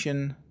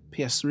generation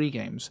PS3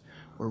 games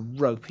were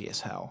ropey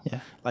as hell.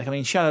 Yeah. Like, I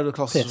mean, Shadow of the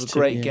Colossus was a PS2,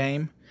 great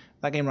game.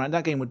 That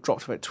game would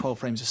drop to about 12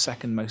 frames a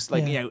second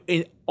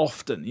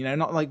often,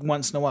 not like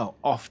once in a while,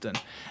 often.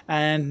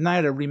 And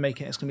now they're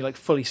remaking it. It's going to be like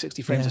fully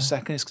 60 frames a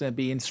second. It's going to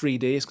be in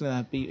 3D. It's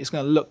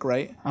going to look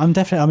great. I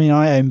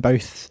own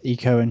both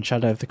Eco and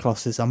Shadow of the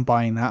Colossus. I'm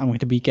buying that. I'm going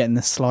to be getting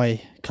the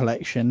Sly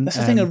collection. That's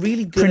the thing. A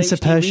really good Prince HD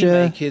of Persia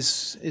remake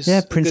is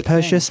Prince of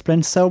Persia, thing.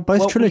 Splinter Cell,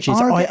 both trilogies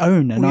I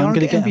own, and I'm going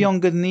to get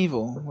Beyond Good and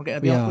Evil. We're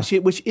getting Beyond,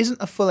 which isn't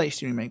a full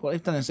HD remake. What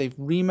they've done is they've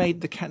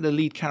remade the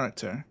lead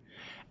character.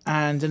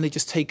 And then they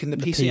just taken the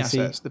PC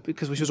assets,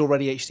 which was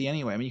already HD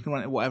anyway. I mean, you can run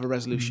it at whatever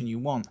resolution you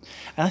want.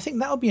 And I think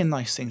that would be a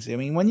nice thing to do. I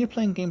mean, when you're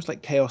playing games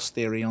like Chaos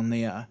Theory on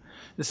the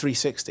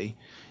 360,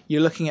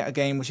 you're looking at a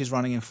game which is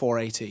running in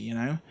 480,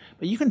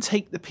 But you can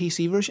take the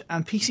PC version,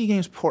 and PC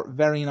games port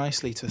very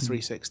nicely to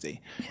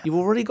 360. Yeah. You've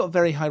already got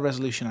very high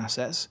resolution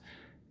assets.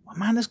 Well,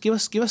 man, just give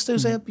us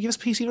those give us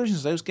PC versions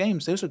of those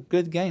games. Those are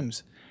good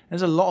games.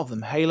 There's a lot of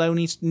them. Halo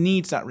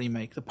needs that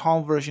remake. The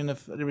PAL version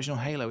of the original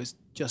Halo is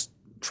just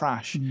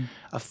trash.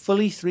 A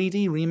fully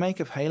 3D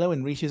remake of Halo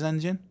in Reach's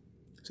engine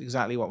is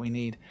exactly what we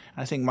need.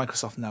 And I think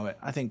Microsoft know it.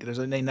 I think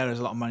they know there's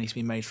a lot of money to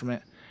be made from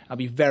it. I'd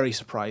be very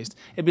surprised.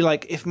 It'd be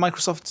like if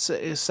Microsoft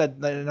said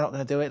they're not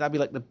going to do it, that'd be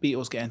like the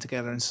Beatles getting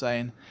together and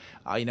saying,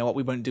 you know what,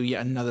 we won't do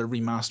yet another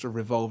remaster of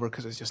Revolver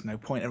because there's just no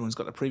point. Everyone's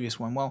got the previous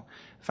one. Well,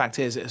 the fact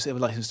is, it's a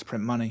license to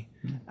print money,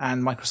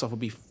 and Microsoft would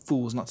be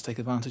fools not to take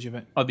advantage of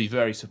it. I'd be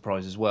very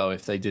surprised as well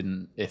if they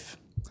didn't.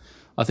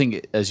 I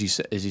think, as you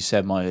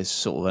said, Mike, it's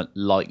sort of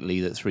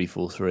likely that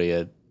 343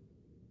 are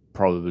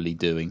probably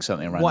doing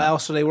something around. What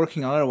else are they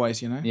working on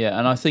otherwise? Yeah,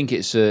 and I think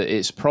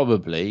it's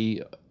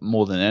probably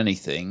more than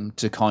anything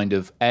to kind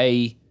of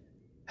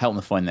help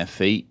them find their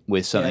feet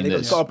with something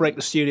they've got to break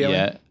the studio.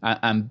 Yeah,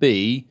 and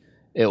B,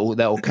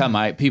 that'll come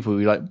out. People will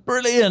be like,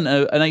 brilliant!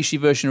 An HD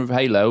version of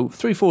Halo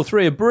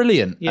 343 are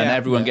brilliant, and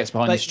everyone gets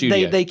behind the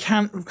studio. They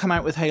can't come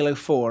out with Halo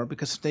 4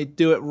 because if they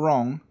do it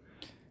wrong,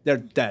 they're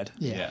dead.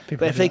 Yeah.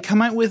 But if they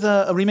come out with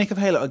a remake of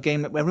Halo, a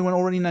game that everyone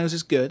already knows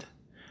is good,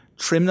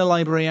 trim the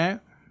library out,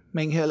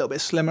 making it a little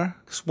bit slimmer,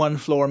 just one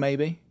floor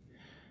maybe.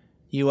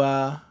 You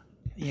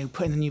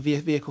put in the new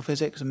vehicle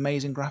physics,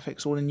 amazing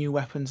graphics, all the new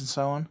weapons and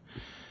so on.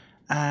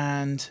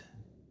 And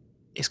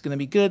it's going to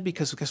be good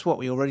because guess what?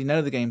 We already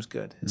know the game's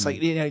good. It's like,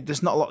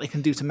 there's not a lot they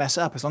can do to mess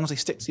it up. As long as they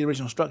stick to the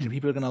original structure,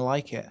 people are going to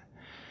like it.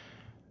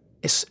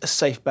 It's a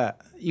safe bet.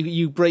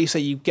 You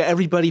get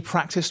everybody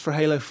practiced for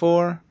Halo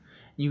 4.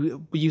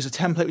 You use a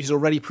template which is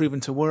already proven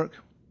to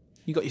work.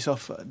 You got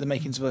yourself the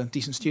makings of a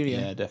decent studio.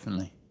 Yeah,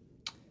 definitely.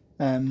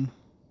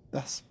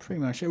 That's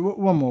pretty much it.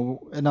 One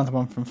more, another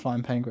one from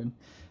Flying Penguin.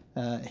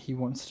 He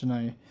wants to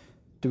know,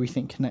 do we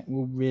think Kinect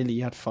will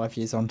really add 5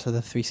 years onto the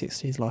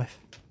 360's life?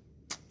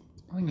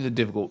 I think it's a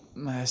difficult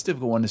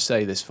one to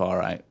say this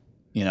far out.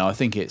 I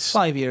think it's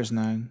 5 years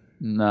now.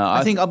 No,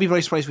 I think I'll be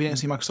very surprised if we don't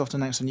see Microsoft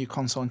announce a new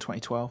console in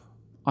 2012.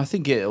 I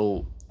think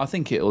it'll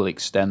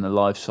extend the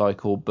life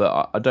cycle,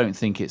 but I don't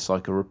think it's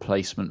like a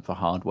replacement for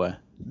hardware.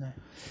 No.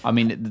 I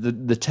mean,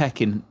 the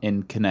tech in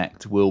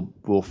Kinect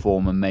will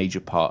form a major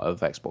part of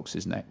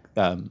Microsoft's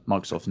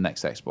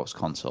next Xbox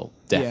console.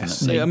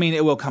 Definitely. Yes. I mean,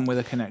 it will come with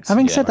a Kinect.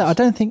 Having said that, I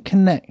don't think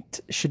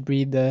Kinect should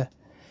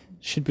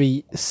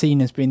be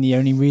seen as being the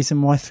only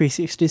reason why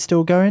 360 is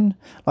still going.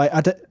 Like,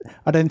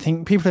 I don't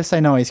think people are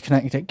saying, is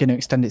Kinect going to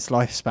extend its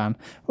lifespan?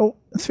 Well,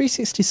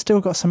 360's still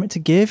got something to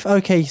give.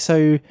 Okay,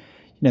 so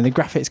the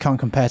graphics can't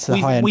compare to the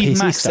high-end PC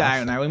stuff. We've maxed it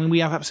out now. I mean, we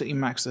have absolutely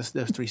maxed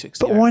the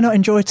 360 But why not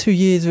enjoy 2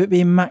 years of it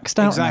being maxed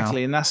out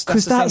Exactly, now? and that's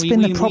because that's thing.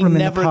 been the problem in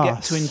the past. We never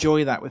get to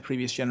enjoy that with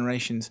previous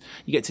generations.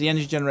 You get to the end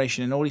of the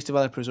generation, and all these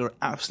developers who are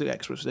absolute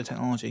experts with their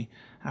technology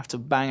have to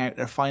bang out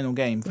their final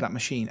game for that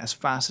machine as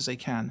fast as they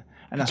can.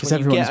 And that's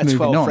Because when you get a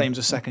 12 on. frames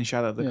a second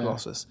Shadow of the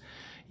Colossus.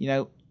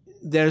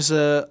 There's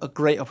a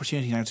great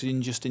opportunity now to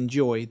just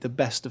enjoy the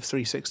best of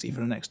 360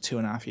 for the next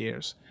 2.5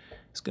 years.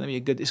 It's going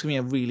to be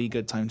a really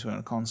good time to own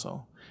a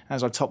console.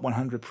 As our top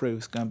 100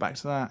 proves, going back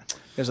to that,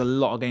 there's a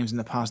lot of games in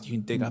the past you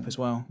can dig up as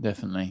well.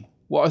 Definitely.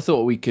 What I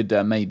thought we could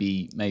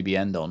maybe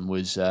end on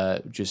was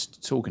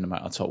just talking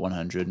about our top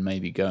 100, and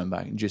maybe going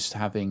back and just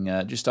having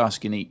just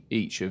asking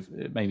each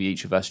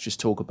of us just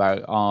talk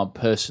about our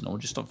personal,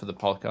 just not for the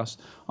podcast,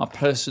 our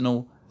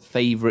personal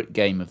favourite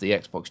game of the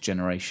Xbox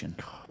generation.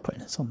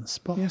 Putting us on the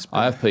spot. Yes,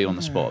 I have put you on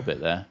the spot a bit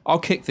there. I'll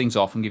kick things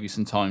off and give you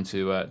some time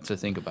to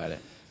think about it.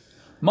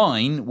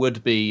 Mine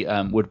would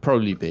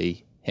probably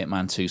be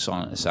Hitman 2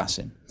 Silent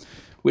Assassin,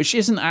 which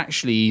isn't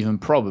actually even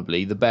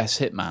probably the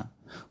best Hitman,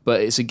 but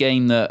it's a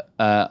game that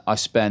I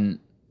spent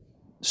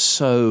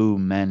so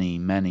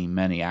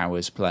many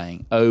hours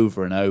playing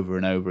over and over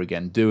and over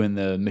again, doing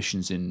the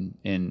missions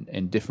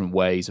in different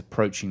ways,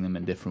 approaching them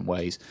in different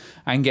ways,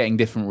 and getting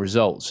different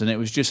results. And it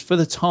was just for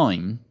the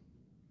time.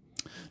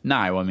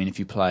 Now, I mean, if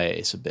you play it,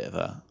 it's a bit of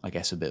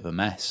a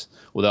mess.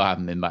 Although I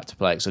haven't been back to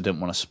play it because I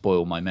didn't want to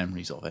spoil my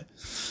memories of it.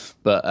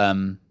 But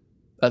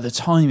at the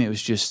time, it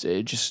just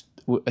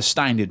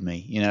astounded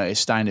me. It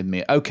astounded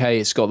me. Okay,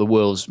 it's got the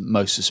world's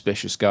most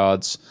suspicious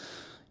guards.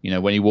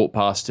 When you walk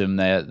past them,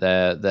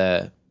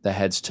 their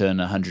heads turn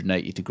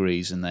 180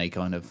 degrees and they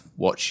kind of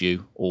watch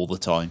you all the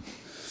time.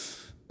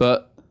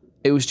 But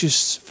it was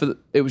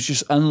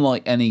just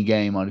unlike any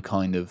game I'd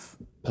kind of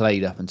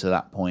played up until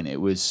that point. It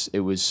was.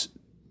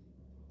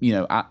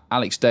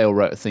 Alex Dale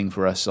wrote a thing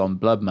for us on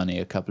Blood Money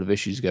a couple of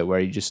issues ago where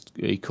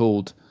he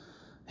called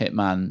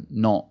Hitman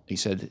he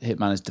said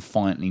Hitman is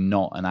defiantly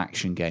not an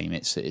action game.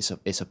 It's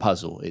a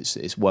puzzle.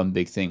 It's one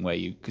big thing where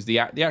because the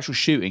actual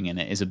shooting in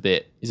it is a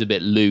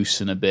bit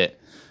loose and a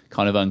bit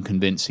kind of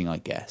unconvincing, I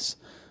guess.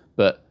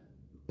 But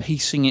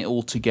piecing it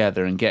all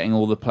together and getting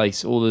all the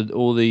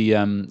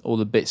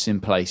bits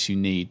in place you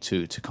need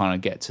to kind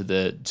of get to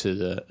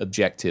the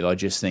objective, I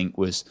just think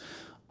was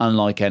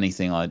unlike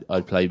anything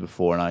I'd played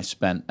before. And I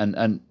spent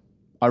and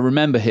I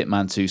remember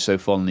Hitman 2 so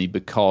fondly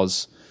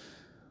because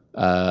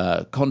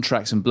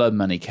Contracts and Blood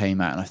Money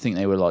came out, and I think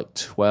they were like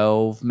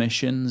 12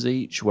 missions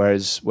each,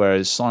 whereas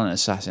Silent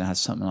Assassin had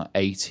something like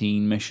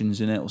 18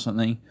 missions in it or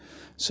something.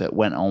 So it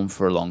went on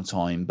for a long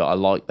time, but I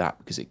liked that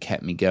because it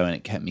kept me going,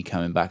 it kept me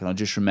coming back, and I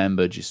just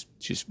remember just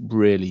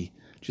really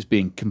just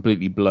being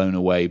completely blown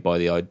away by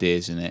the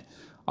ideas in it.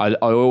 I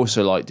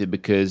also liked it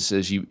because,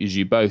 as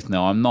you both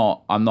know, I'm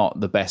not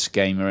the best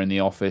gamer in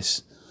the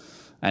office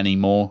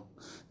anymore.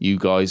 You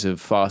guys have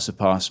far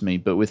surpassed me,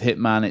 but with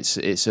Hitman,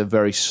 it's a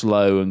very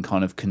slow and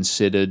kind of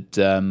considered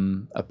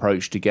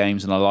approach to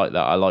games, and I like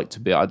that. I like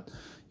to be,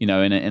 in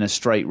a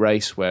straight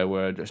race where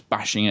we're just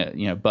bashing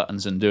at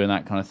buttons and doing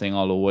that kind of thing.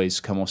 I'll always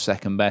come off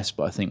second best,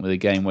 but I think with a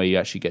game where you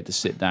actually get to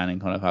sit down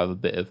and kind of have a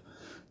bit of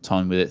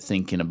time with it,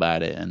 thinking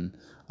about it and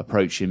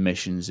approaching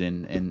missions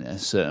in a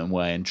certain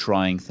way and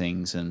trying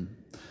things, and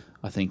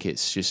I think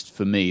it's just,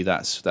 for me,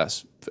 that's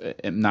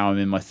now I'm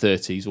in my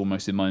 30s,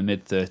 almost in my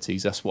mid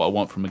 30s. That's what I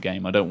want from a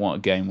game. I don't want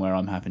a game where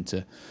I'm having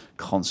to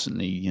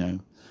constantly,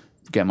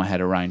 get my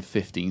head around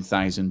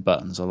 15,000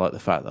 buttons. I like the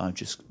fact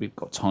that we've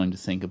got time to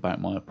think about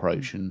my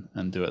approach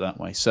and do it that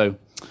way. So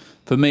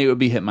for me, it would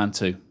be Hitman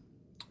 2.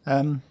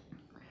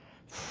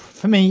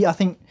 For me, I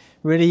think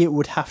really it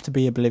would have to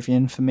be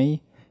Oblivion for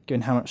me,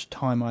 given how much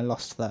time I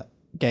lost to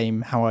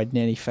game, how I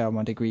nearly failed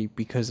my degree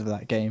because of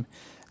that game.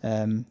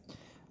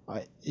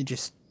 It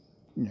just,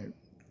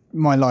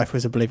 my life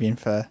was Oblivion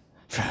for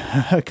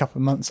a couple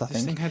of months, I think.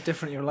 Just think how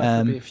different your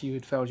life would be if you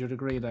had failed your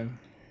degree, though.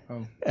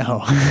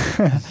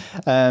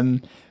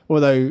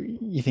 Although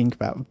you think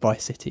about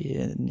Vice City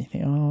and you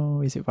think,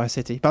 is it Vice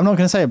City? But I'm not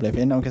going to say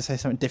Oblivion. I'm going to say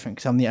something different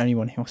because I'm the only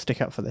one who will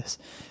stick up for this.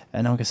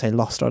 And I'm going to say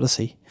Lost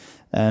Odyssey.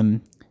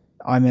 I'm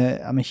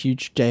a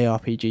huge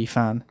JRPG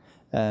fan.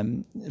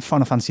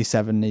 Final Fantasy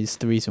VII is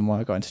the reason why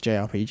I got into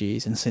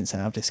JRPGs, and since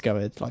then I've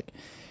discovered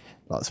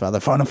lots of other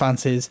Final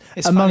Fantasies,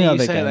 it's among funny other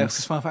you say games. That,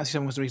 because Final Fantasy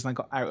VII was the reason I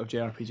got out of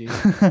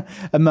JRPGs.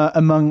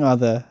 among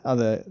other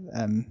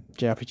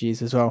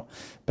JRPGs as well.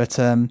 But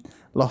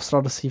Lost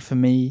Odyssey for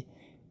me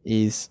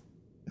is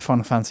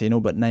Final Fantasy in all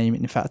but name.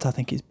 In fact, I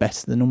think it's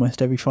better than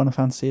almost every Final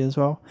Fantasy as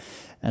well.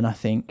 And I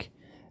think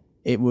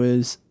it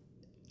was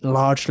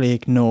largely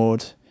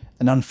ignored,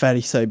 and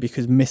unfairly so,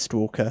 because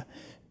Mistwalker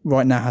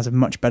right now has a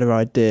much better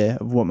idea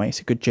of what makes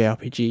a good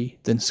JRPG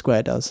than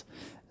Square does.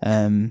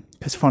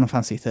 Because Final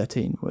Fantasy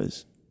 13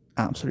 was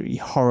absolutely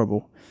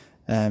horrible,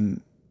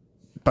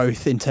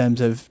 both in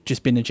terms of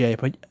just being a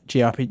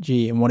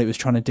JRPG and what it was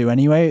trying to do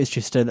anyway. It's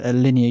just a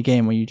linear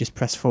game where you just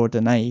press forward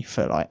and A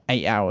for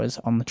 8 hours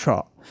on the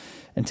trot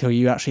until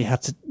you actually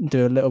had to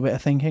do a little bit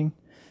of thinking.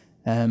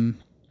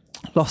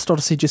 Lost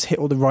Odyssey just hit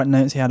all the right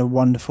notes. He had a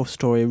wonderful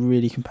story, a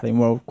really compelling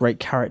world, great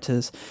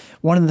characters.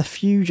 One of the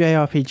few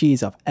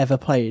JRPGs I've ever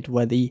played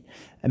where the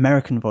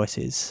American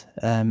voices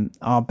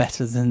are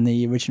better than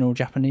the original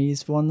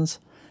Japanese ones.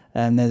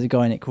 There's a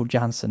guy in it called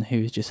Jansen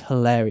who's just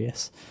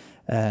hilarious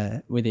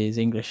with his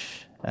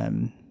English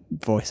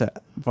voice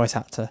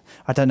actor.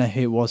 I don't know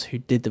who it was who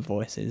did the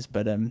voices,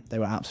 but they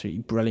were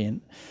absolutely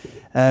brilliant.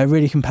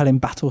 Really compelling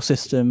battle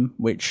system,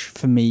 which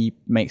for me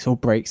makes or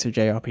breaks a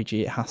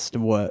JRPG. It has to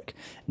work,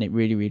 and it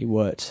really, really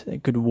worked. A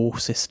good wall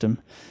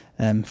system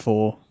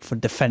for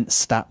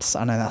defense stats.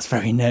 I know that's a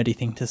very nerdy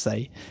thing to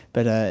say,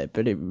 but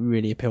it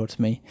really appealed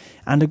to me.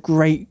 And a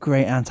great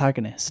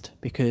antagonist,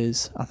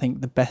 because I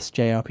think the best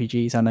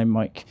JRPGs, I know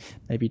Mike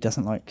maybe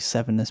doesn't like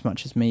 7 as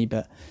much as me,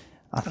 but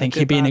I think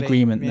he'd be in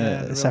agreement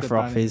that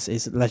Sephiroth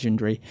is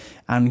legendary.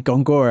 And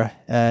Gongora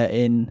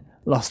in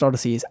Lost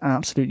Odyssey is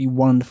absolutely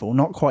wonderful.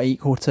 Not quite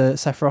equal to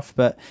Sephiroth,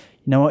 but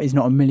you know what? He's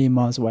not a million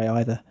miles away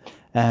either.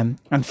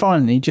 And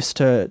finally, just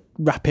to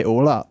wrap it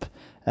all up,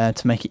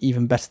 to make it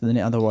even better than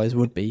it otherwise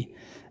would be,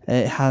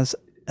 it has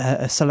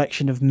a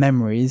selection of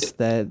memories.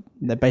 They're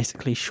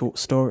basically short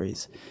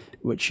stories,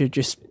 which are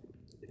just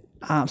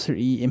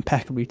absolutely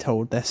impeccably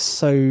told. They're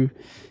so...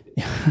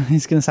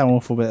 it's going to sound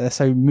awful, but they're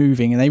so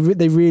moving, and they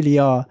really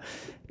are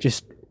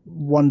just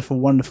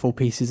wonderful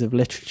pieces of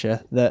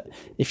literature that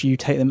if you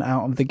take them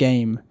out of the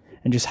game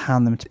and just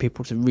hand them to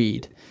people to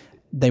read,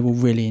 they will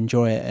really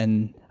enjoy it.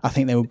 And I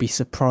think they will be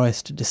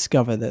surprised to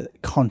discover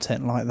that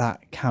content like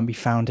that can be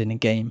found in a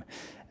game.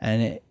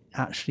 And it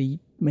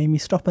actually made me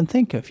stop and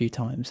think a few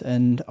times,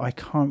 and I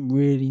can't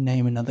really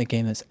name another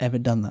game that's ever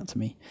done that to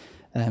me.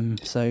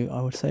 So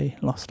I would say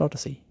Lost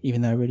Odyssey,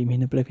 even though I really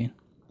mean Oblivion.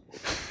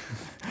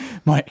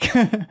 Mike.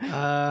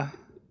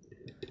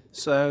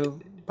 So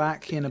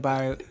back in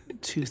about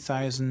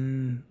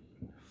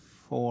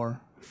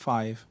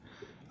 2004-5,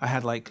 I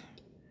had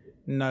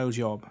no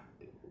job,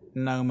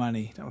 no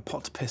money, not a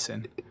pot to piss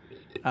in.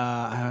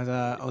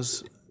 I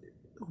was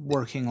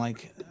working I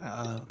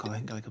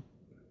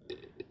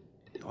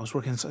was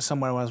working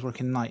somewhere where I was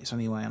working nights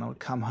anyway, and I would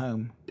come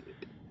home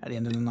at the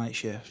end of the night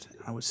shift,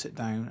 and I would sit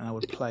down and I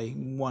would play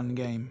one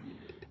game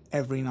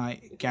every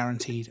night,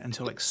 guaranteed,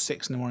 until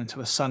 6 in the morning,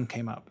 until the sun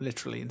came up,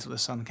 literally until the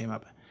sun came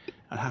up.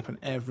 It happened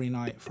every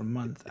night for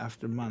month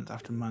after month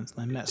after month.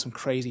 And I met some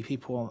crazy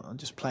people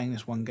just playing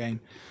this one game.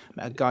 I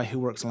met a guy who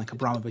works on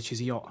Abramovich's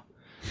yacht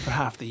for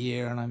half the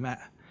year, and I met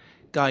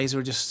guys who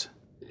were just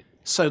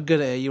so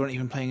good at it, you weren't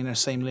even playing in their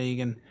same league.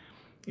 And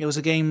it was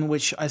a game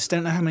which I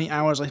don't know how many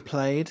hours I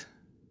played,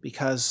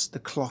 because the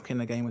clock in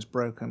the game was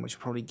broken, which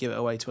would probably give it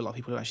away to a lot of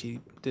people who actually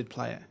did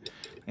play it.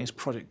 It's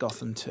Project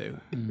Gotham 2.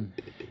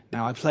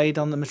 Now, I played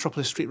on the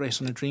Metropolis Street Race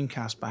on the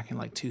Dreamcast back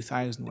in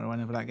 2000,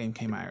 whenever that game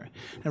came out.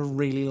 I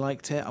really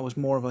liked it. I was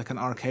more of an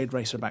arcade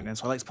racer back then,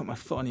 so I liked to put my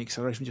foot on the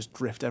accelerator and just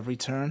drift every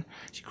turn.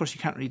 Which, of course,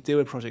 you can't really do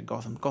with Project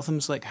Gotham.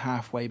 Gotham's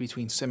halfway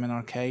between sim and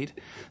arcade.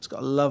 It's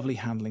got a lovely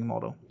handling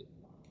model,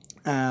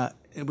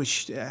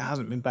 which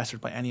hasn't been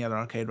bettered by any other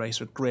arcade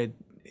racer. Grid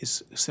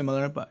is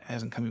similar, but it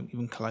hasn't come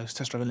even close.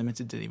 Test Drive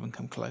Unlimited didn't even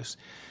come close.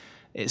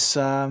 It's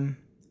a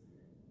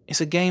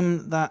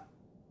game that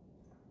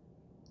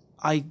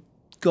I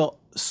got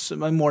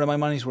more than my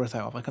money's worth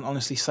out of. I can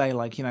honestly say,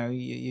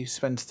 you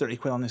spend 30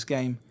 quid on this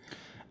game,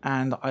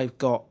 and I've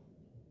got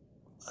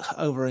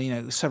over,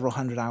 several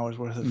hundred hours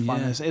worth of fun.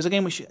 Yeah. It's a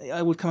game which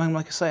I would come home,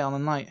 like I say, on a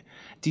night,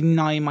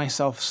 deny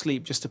myself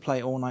sleep just to play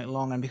it all night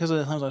long. And because of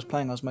the times I was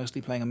playing, I was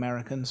mostly playing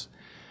Americans.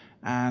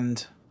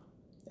 And,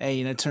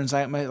 it turns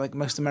out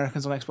most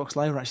Americans on Xbox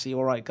Live are actually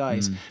all right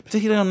guys.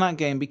 Particularly on that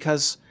game,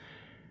 because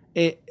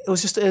it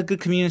was just a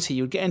good community.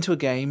 You would get into a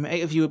game,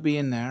 8 of you would be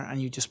in there,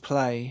 and you'd just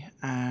play,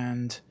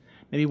 and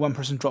maybe one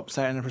person drops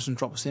out and a person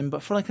drops in,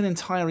 but for like an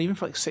entire, even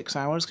for like 6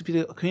 hours,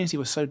 because the community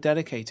was so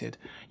dedicated,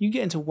 you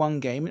get into one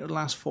game, it would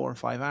last 4 or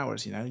 5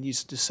 hours, you know, you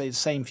just say the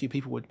same few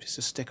people would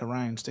just stick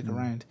around.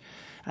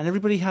 And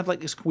everybody had like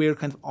this weird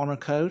kind of honor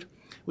code,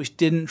 which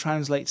didn't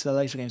translate to the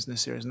later games in the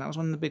series, and that was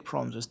one of the big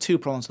problems. There's 2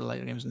 problems to the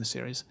later games in the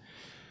series.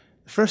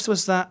 The first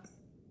was that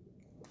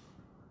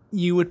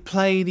you would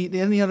play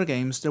in the other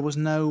games, there was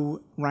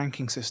no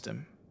ranking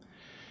system.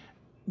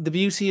 The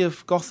beauty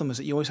of Gotham was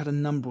that you always had a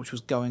number which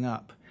was going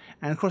up.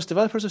 And of course,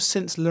 developers have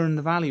since learned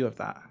the value of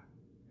that.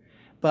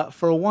 But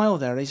for a while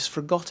there, they just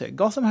forgot it.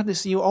 Gotham had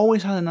this, you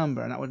always had a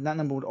number, and that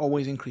number would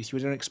always increase. You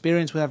had an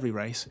experience with every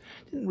race.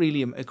 It didn't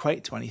really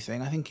equate to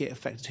anything. I think it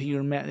affected who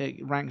you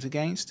were ranked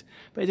against.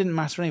 But it didn't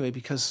matter anyway,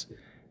 because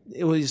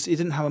it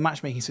didn't have a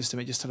matchmaking system.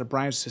 It just had a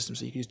browser system,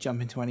 so you could just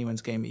jump into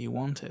anyone's game that you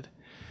wanted.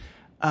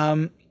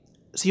 So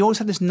you always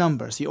had this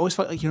number, so you always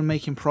felt like you were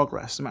making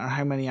progress, no matter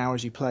how many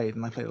hours you played,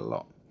 and I played a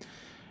lot.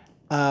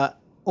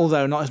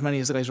 Although not as many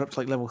as the guys were up to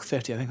like level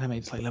 30. I think I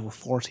made it to like level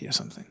 40 or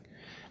something.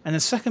 And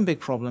the second big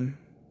problem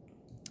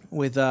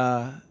with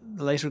the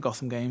later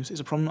Gotham games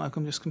is a problem that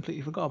I've just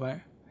completely forgot about.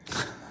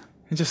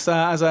 Just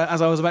as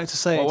I was about to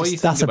say, what do you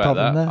think about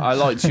that? I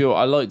liked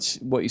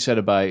what you said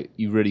about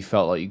you really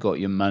felt like you got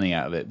your money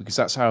out of it, because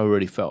that's how I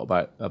really felt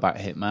about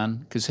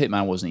Hitman, because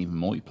Hitman wasn't even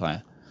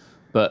multiplayer,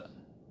 but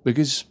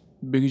because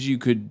you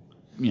could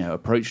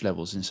approach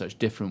levels in such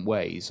different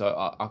ways.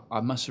 I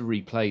must have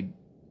replayed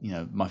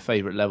my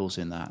favorite levels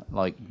in that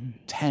like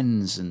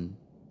tens and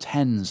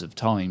tens of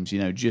times.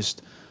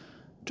 Just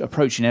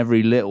approaching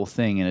every little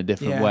thing in a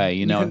different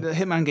way. The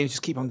Hitman games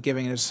just keep on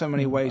giving. There's so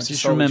many ways. I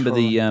just remember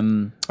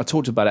I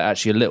talked about it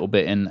actually a little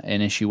bit in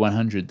issue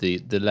 100.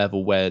 The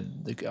level where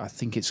I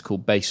think it's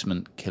called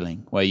basement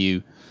killing, where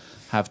you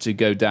have to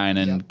go down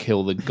and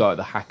kill the guy,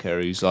 the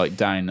hacker, who's like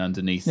down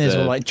underneath. There's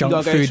all like junk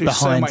food behind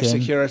so much him.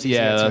 Security.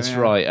 Yeah, that's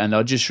right. And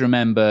I just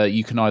remember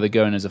you can either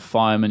go in as a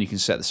fireman, you can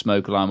set the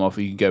smoke alarm off,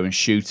 or you can go and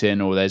shoot in,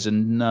 or there's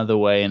another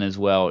way in as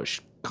well,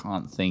 which I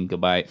can't think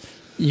about.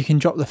 You can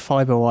drop the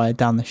fibre wire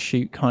down the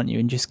chute, can't you,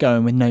 and just go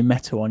in with no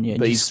metal on you,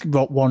 and just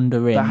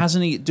wander in. But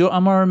hasn't he?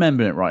 Am I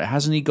remembering it right?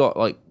 Hasn't he got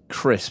like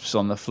crisps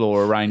on the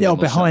floor around him?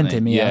 Behind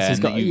him, yeah.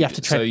 So you have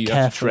to tread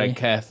carefully. Have to tread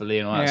carefully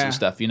and all that sort of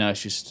stuff.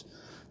 It's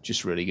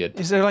just really good.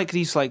 Is there like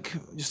these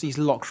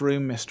locked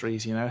room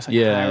mysteries? It's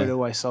like, how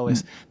do I solve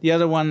this? The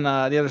other one, the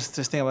other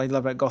thing I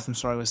love about Gotham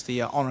Story was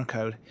the honor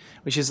code,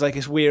 which is like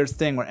this weird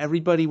thing where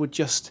everybody would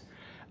just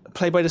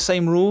play by the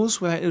same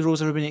rules without the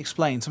rules ever being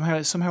explained.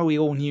 Somehow we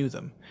all knew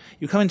them.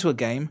 You come into a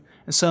game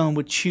and someone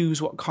would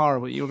choose what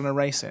car you were going to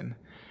race in,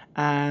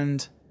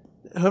 and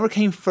whoever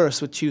came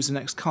first would choose the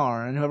next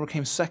car, and whoever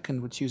came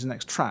second would choose the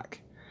next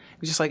track.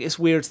 It was just like this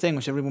weird thing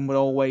which everyone would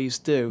always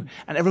do,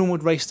 and everyone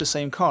would race the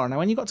same car. Now,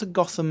 when you got to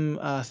Gotham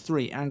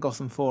 3 and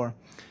Gotham 4,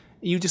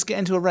 you just get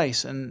into a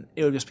race, and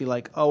it would just be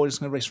like, oh, we're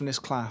just going to race from this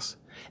class.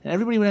 And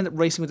everybody would end up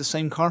racing with the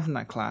same car from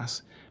that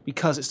class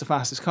because it's the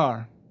fastest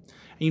car.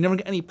 And you never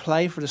get any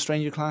play for the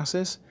stranger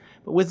classes.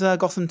 But with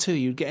Gotham 2,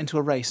 you'd get into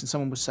a race, and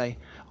someone would say,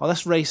 oh,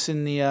 let's race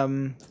in the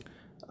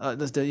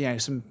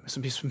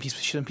some piece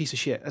of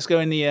shit. Let's go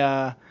in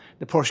the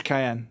Porsche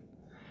Cayenne.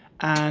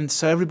 And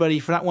so everybody,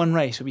 for that one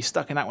race, would be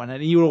stuck in that one.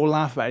 And you would all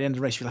laugh about it at the end of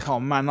the race. You'd be like, oh,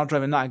 man, not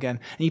driving that again.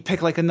 And you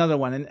pick like another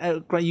one.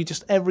 And you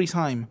just, every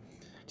time,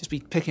 just be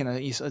picking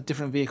a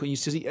different vehicle. You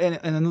just,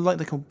 and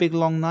like a big,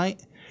 long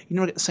night, you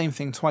never get the same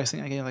thing twice. I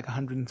think I gave like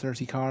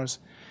 130 cars.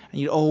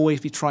 And you'd always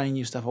be trying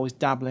new stuff, always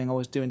dabbling,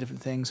 always doing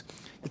different things.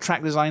 The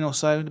track design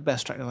also, the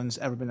best track design that's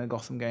ever been in a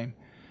Gotham game.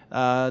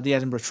 The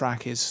Edinburgh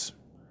track is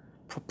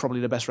probably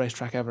the best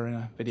racetrack ever in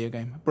a video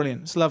game.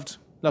 Brilliant. It's loved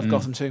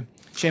Gotham too.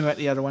 Shame about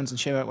the other ones, and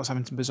shame about what's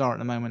happening to Bizarre at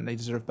the moment. They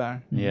deserve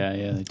better. Yeah,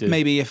 they do.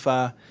 Maybe if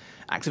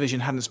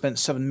Activision hadn't spent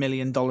 $7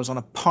 million on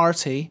a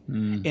party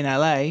in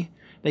LA,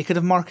 they could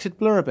have marketed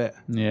Blur a bit.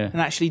 Yeah. And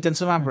actually done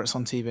some adverts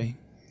on TV.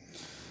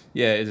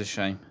 Yeah, it is a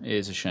shame. It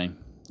is a shame.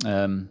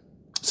 That's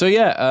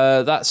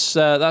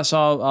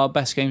our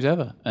best games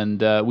ever,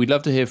 and we'd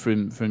love to hear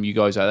from you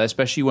guys out there,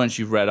 especially once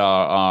you've read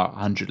our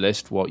 100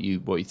 list. What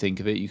you think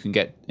of it? You can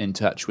get in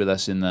touch with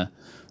us in the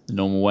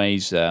normal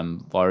ways,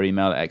 via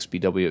email at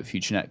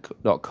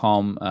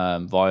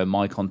xbw@futurenet.com, via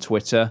Mike on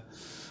Twitter,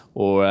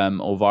 or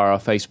via our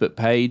Facebook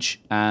page,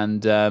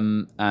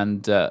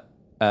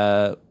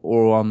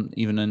 or on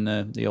even in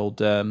the old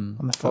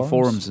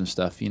forums and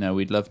stuff.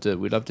 We'd love to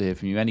hear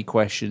from you. Any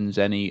questions,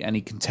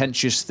 any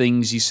contentious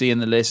things you see in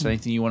the list,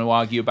 anything you want to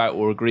argue about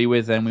or agree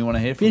with, then we want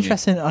to hear from you. It'd be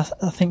interesting. I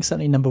think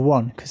certainly number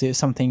one, because it was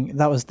something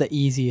that was the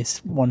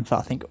easiest one for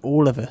I think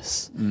all of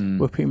us.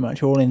 We're pretty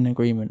much all in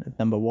agreement with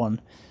number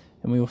one,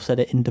 and we all said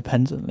it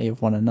independently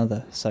of one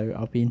another. So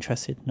I'll be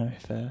interested to know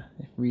if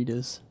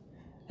readers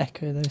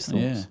echo those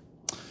thoughts. Yeah.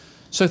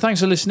 So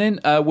thanks for listening.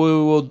 We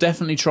will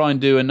definitely try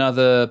and do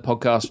another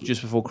podcast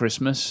just before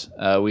Christmas.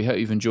 We hope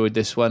you've enjoyed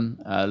this one.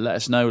 Let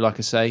us know, like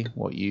I say,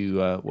 what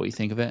you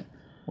think of it,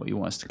 what you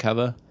want us to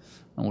cover,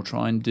 and we'll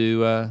try and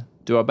do our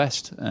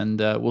best. And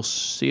we'll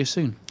see you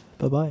soon.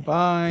 Bye-bye.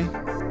 Bye.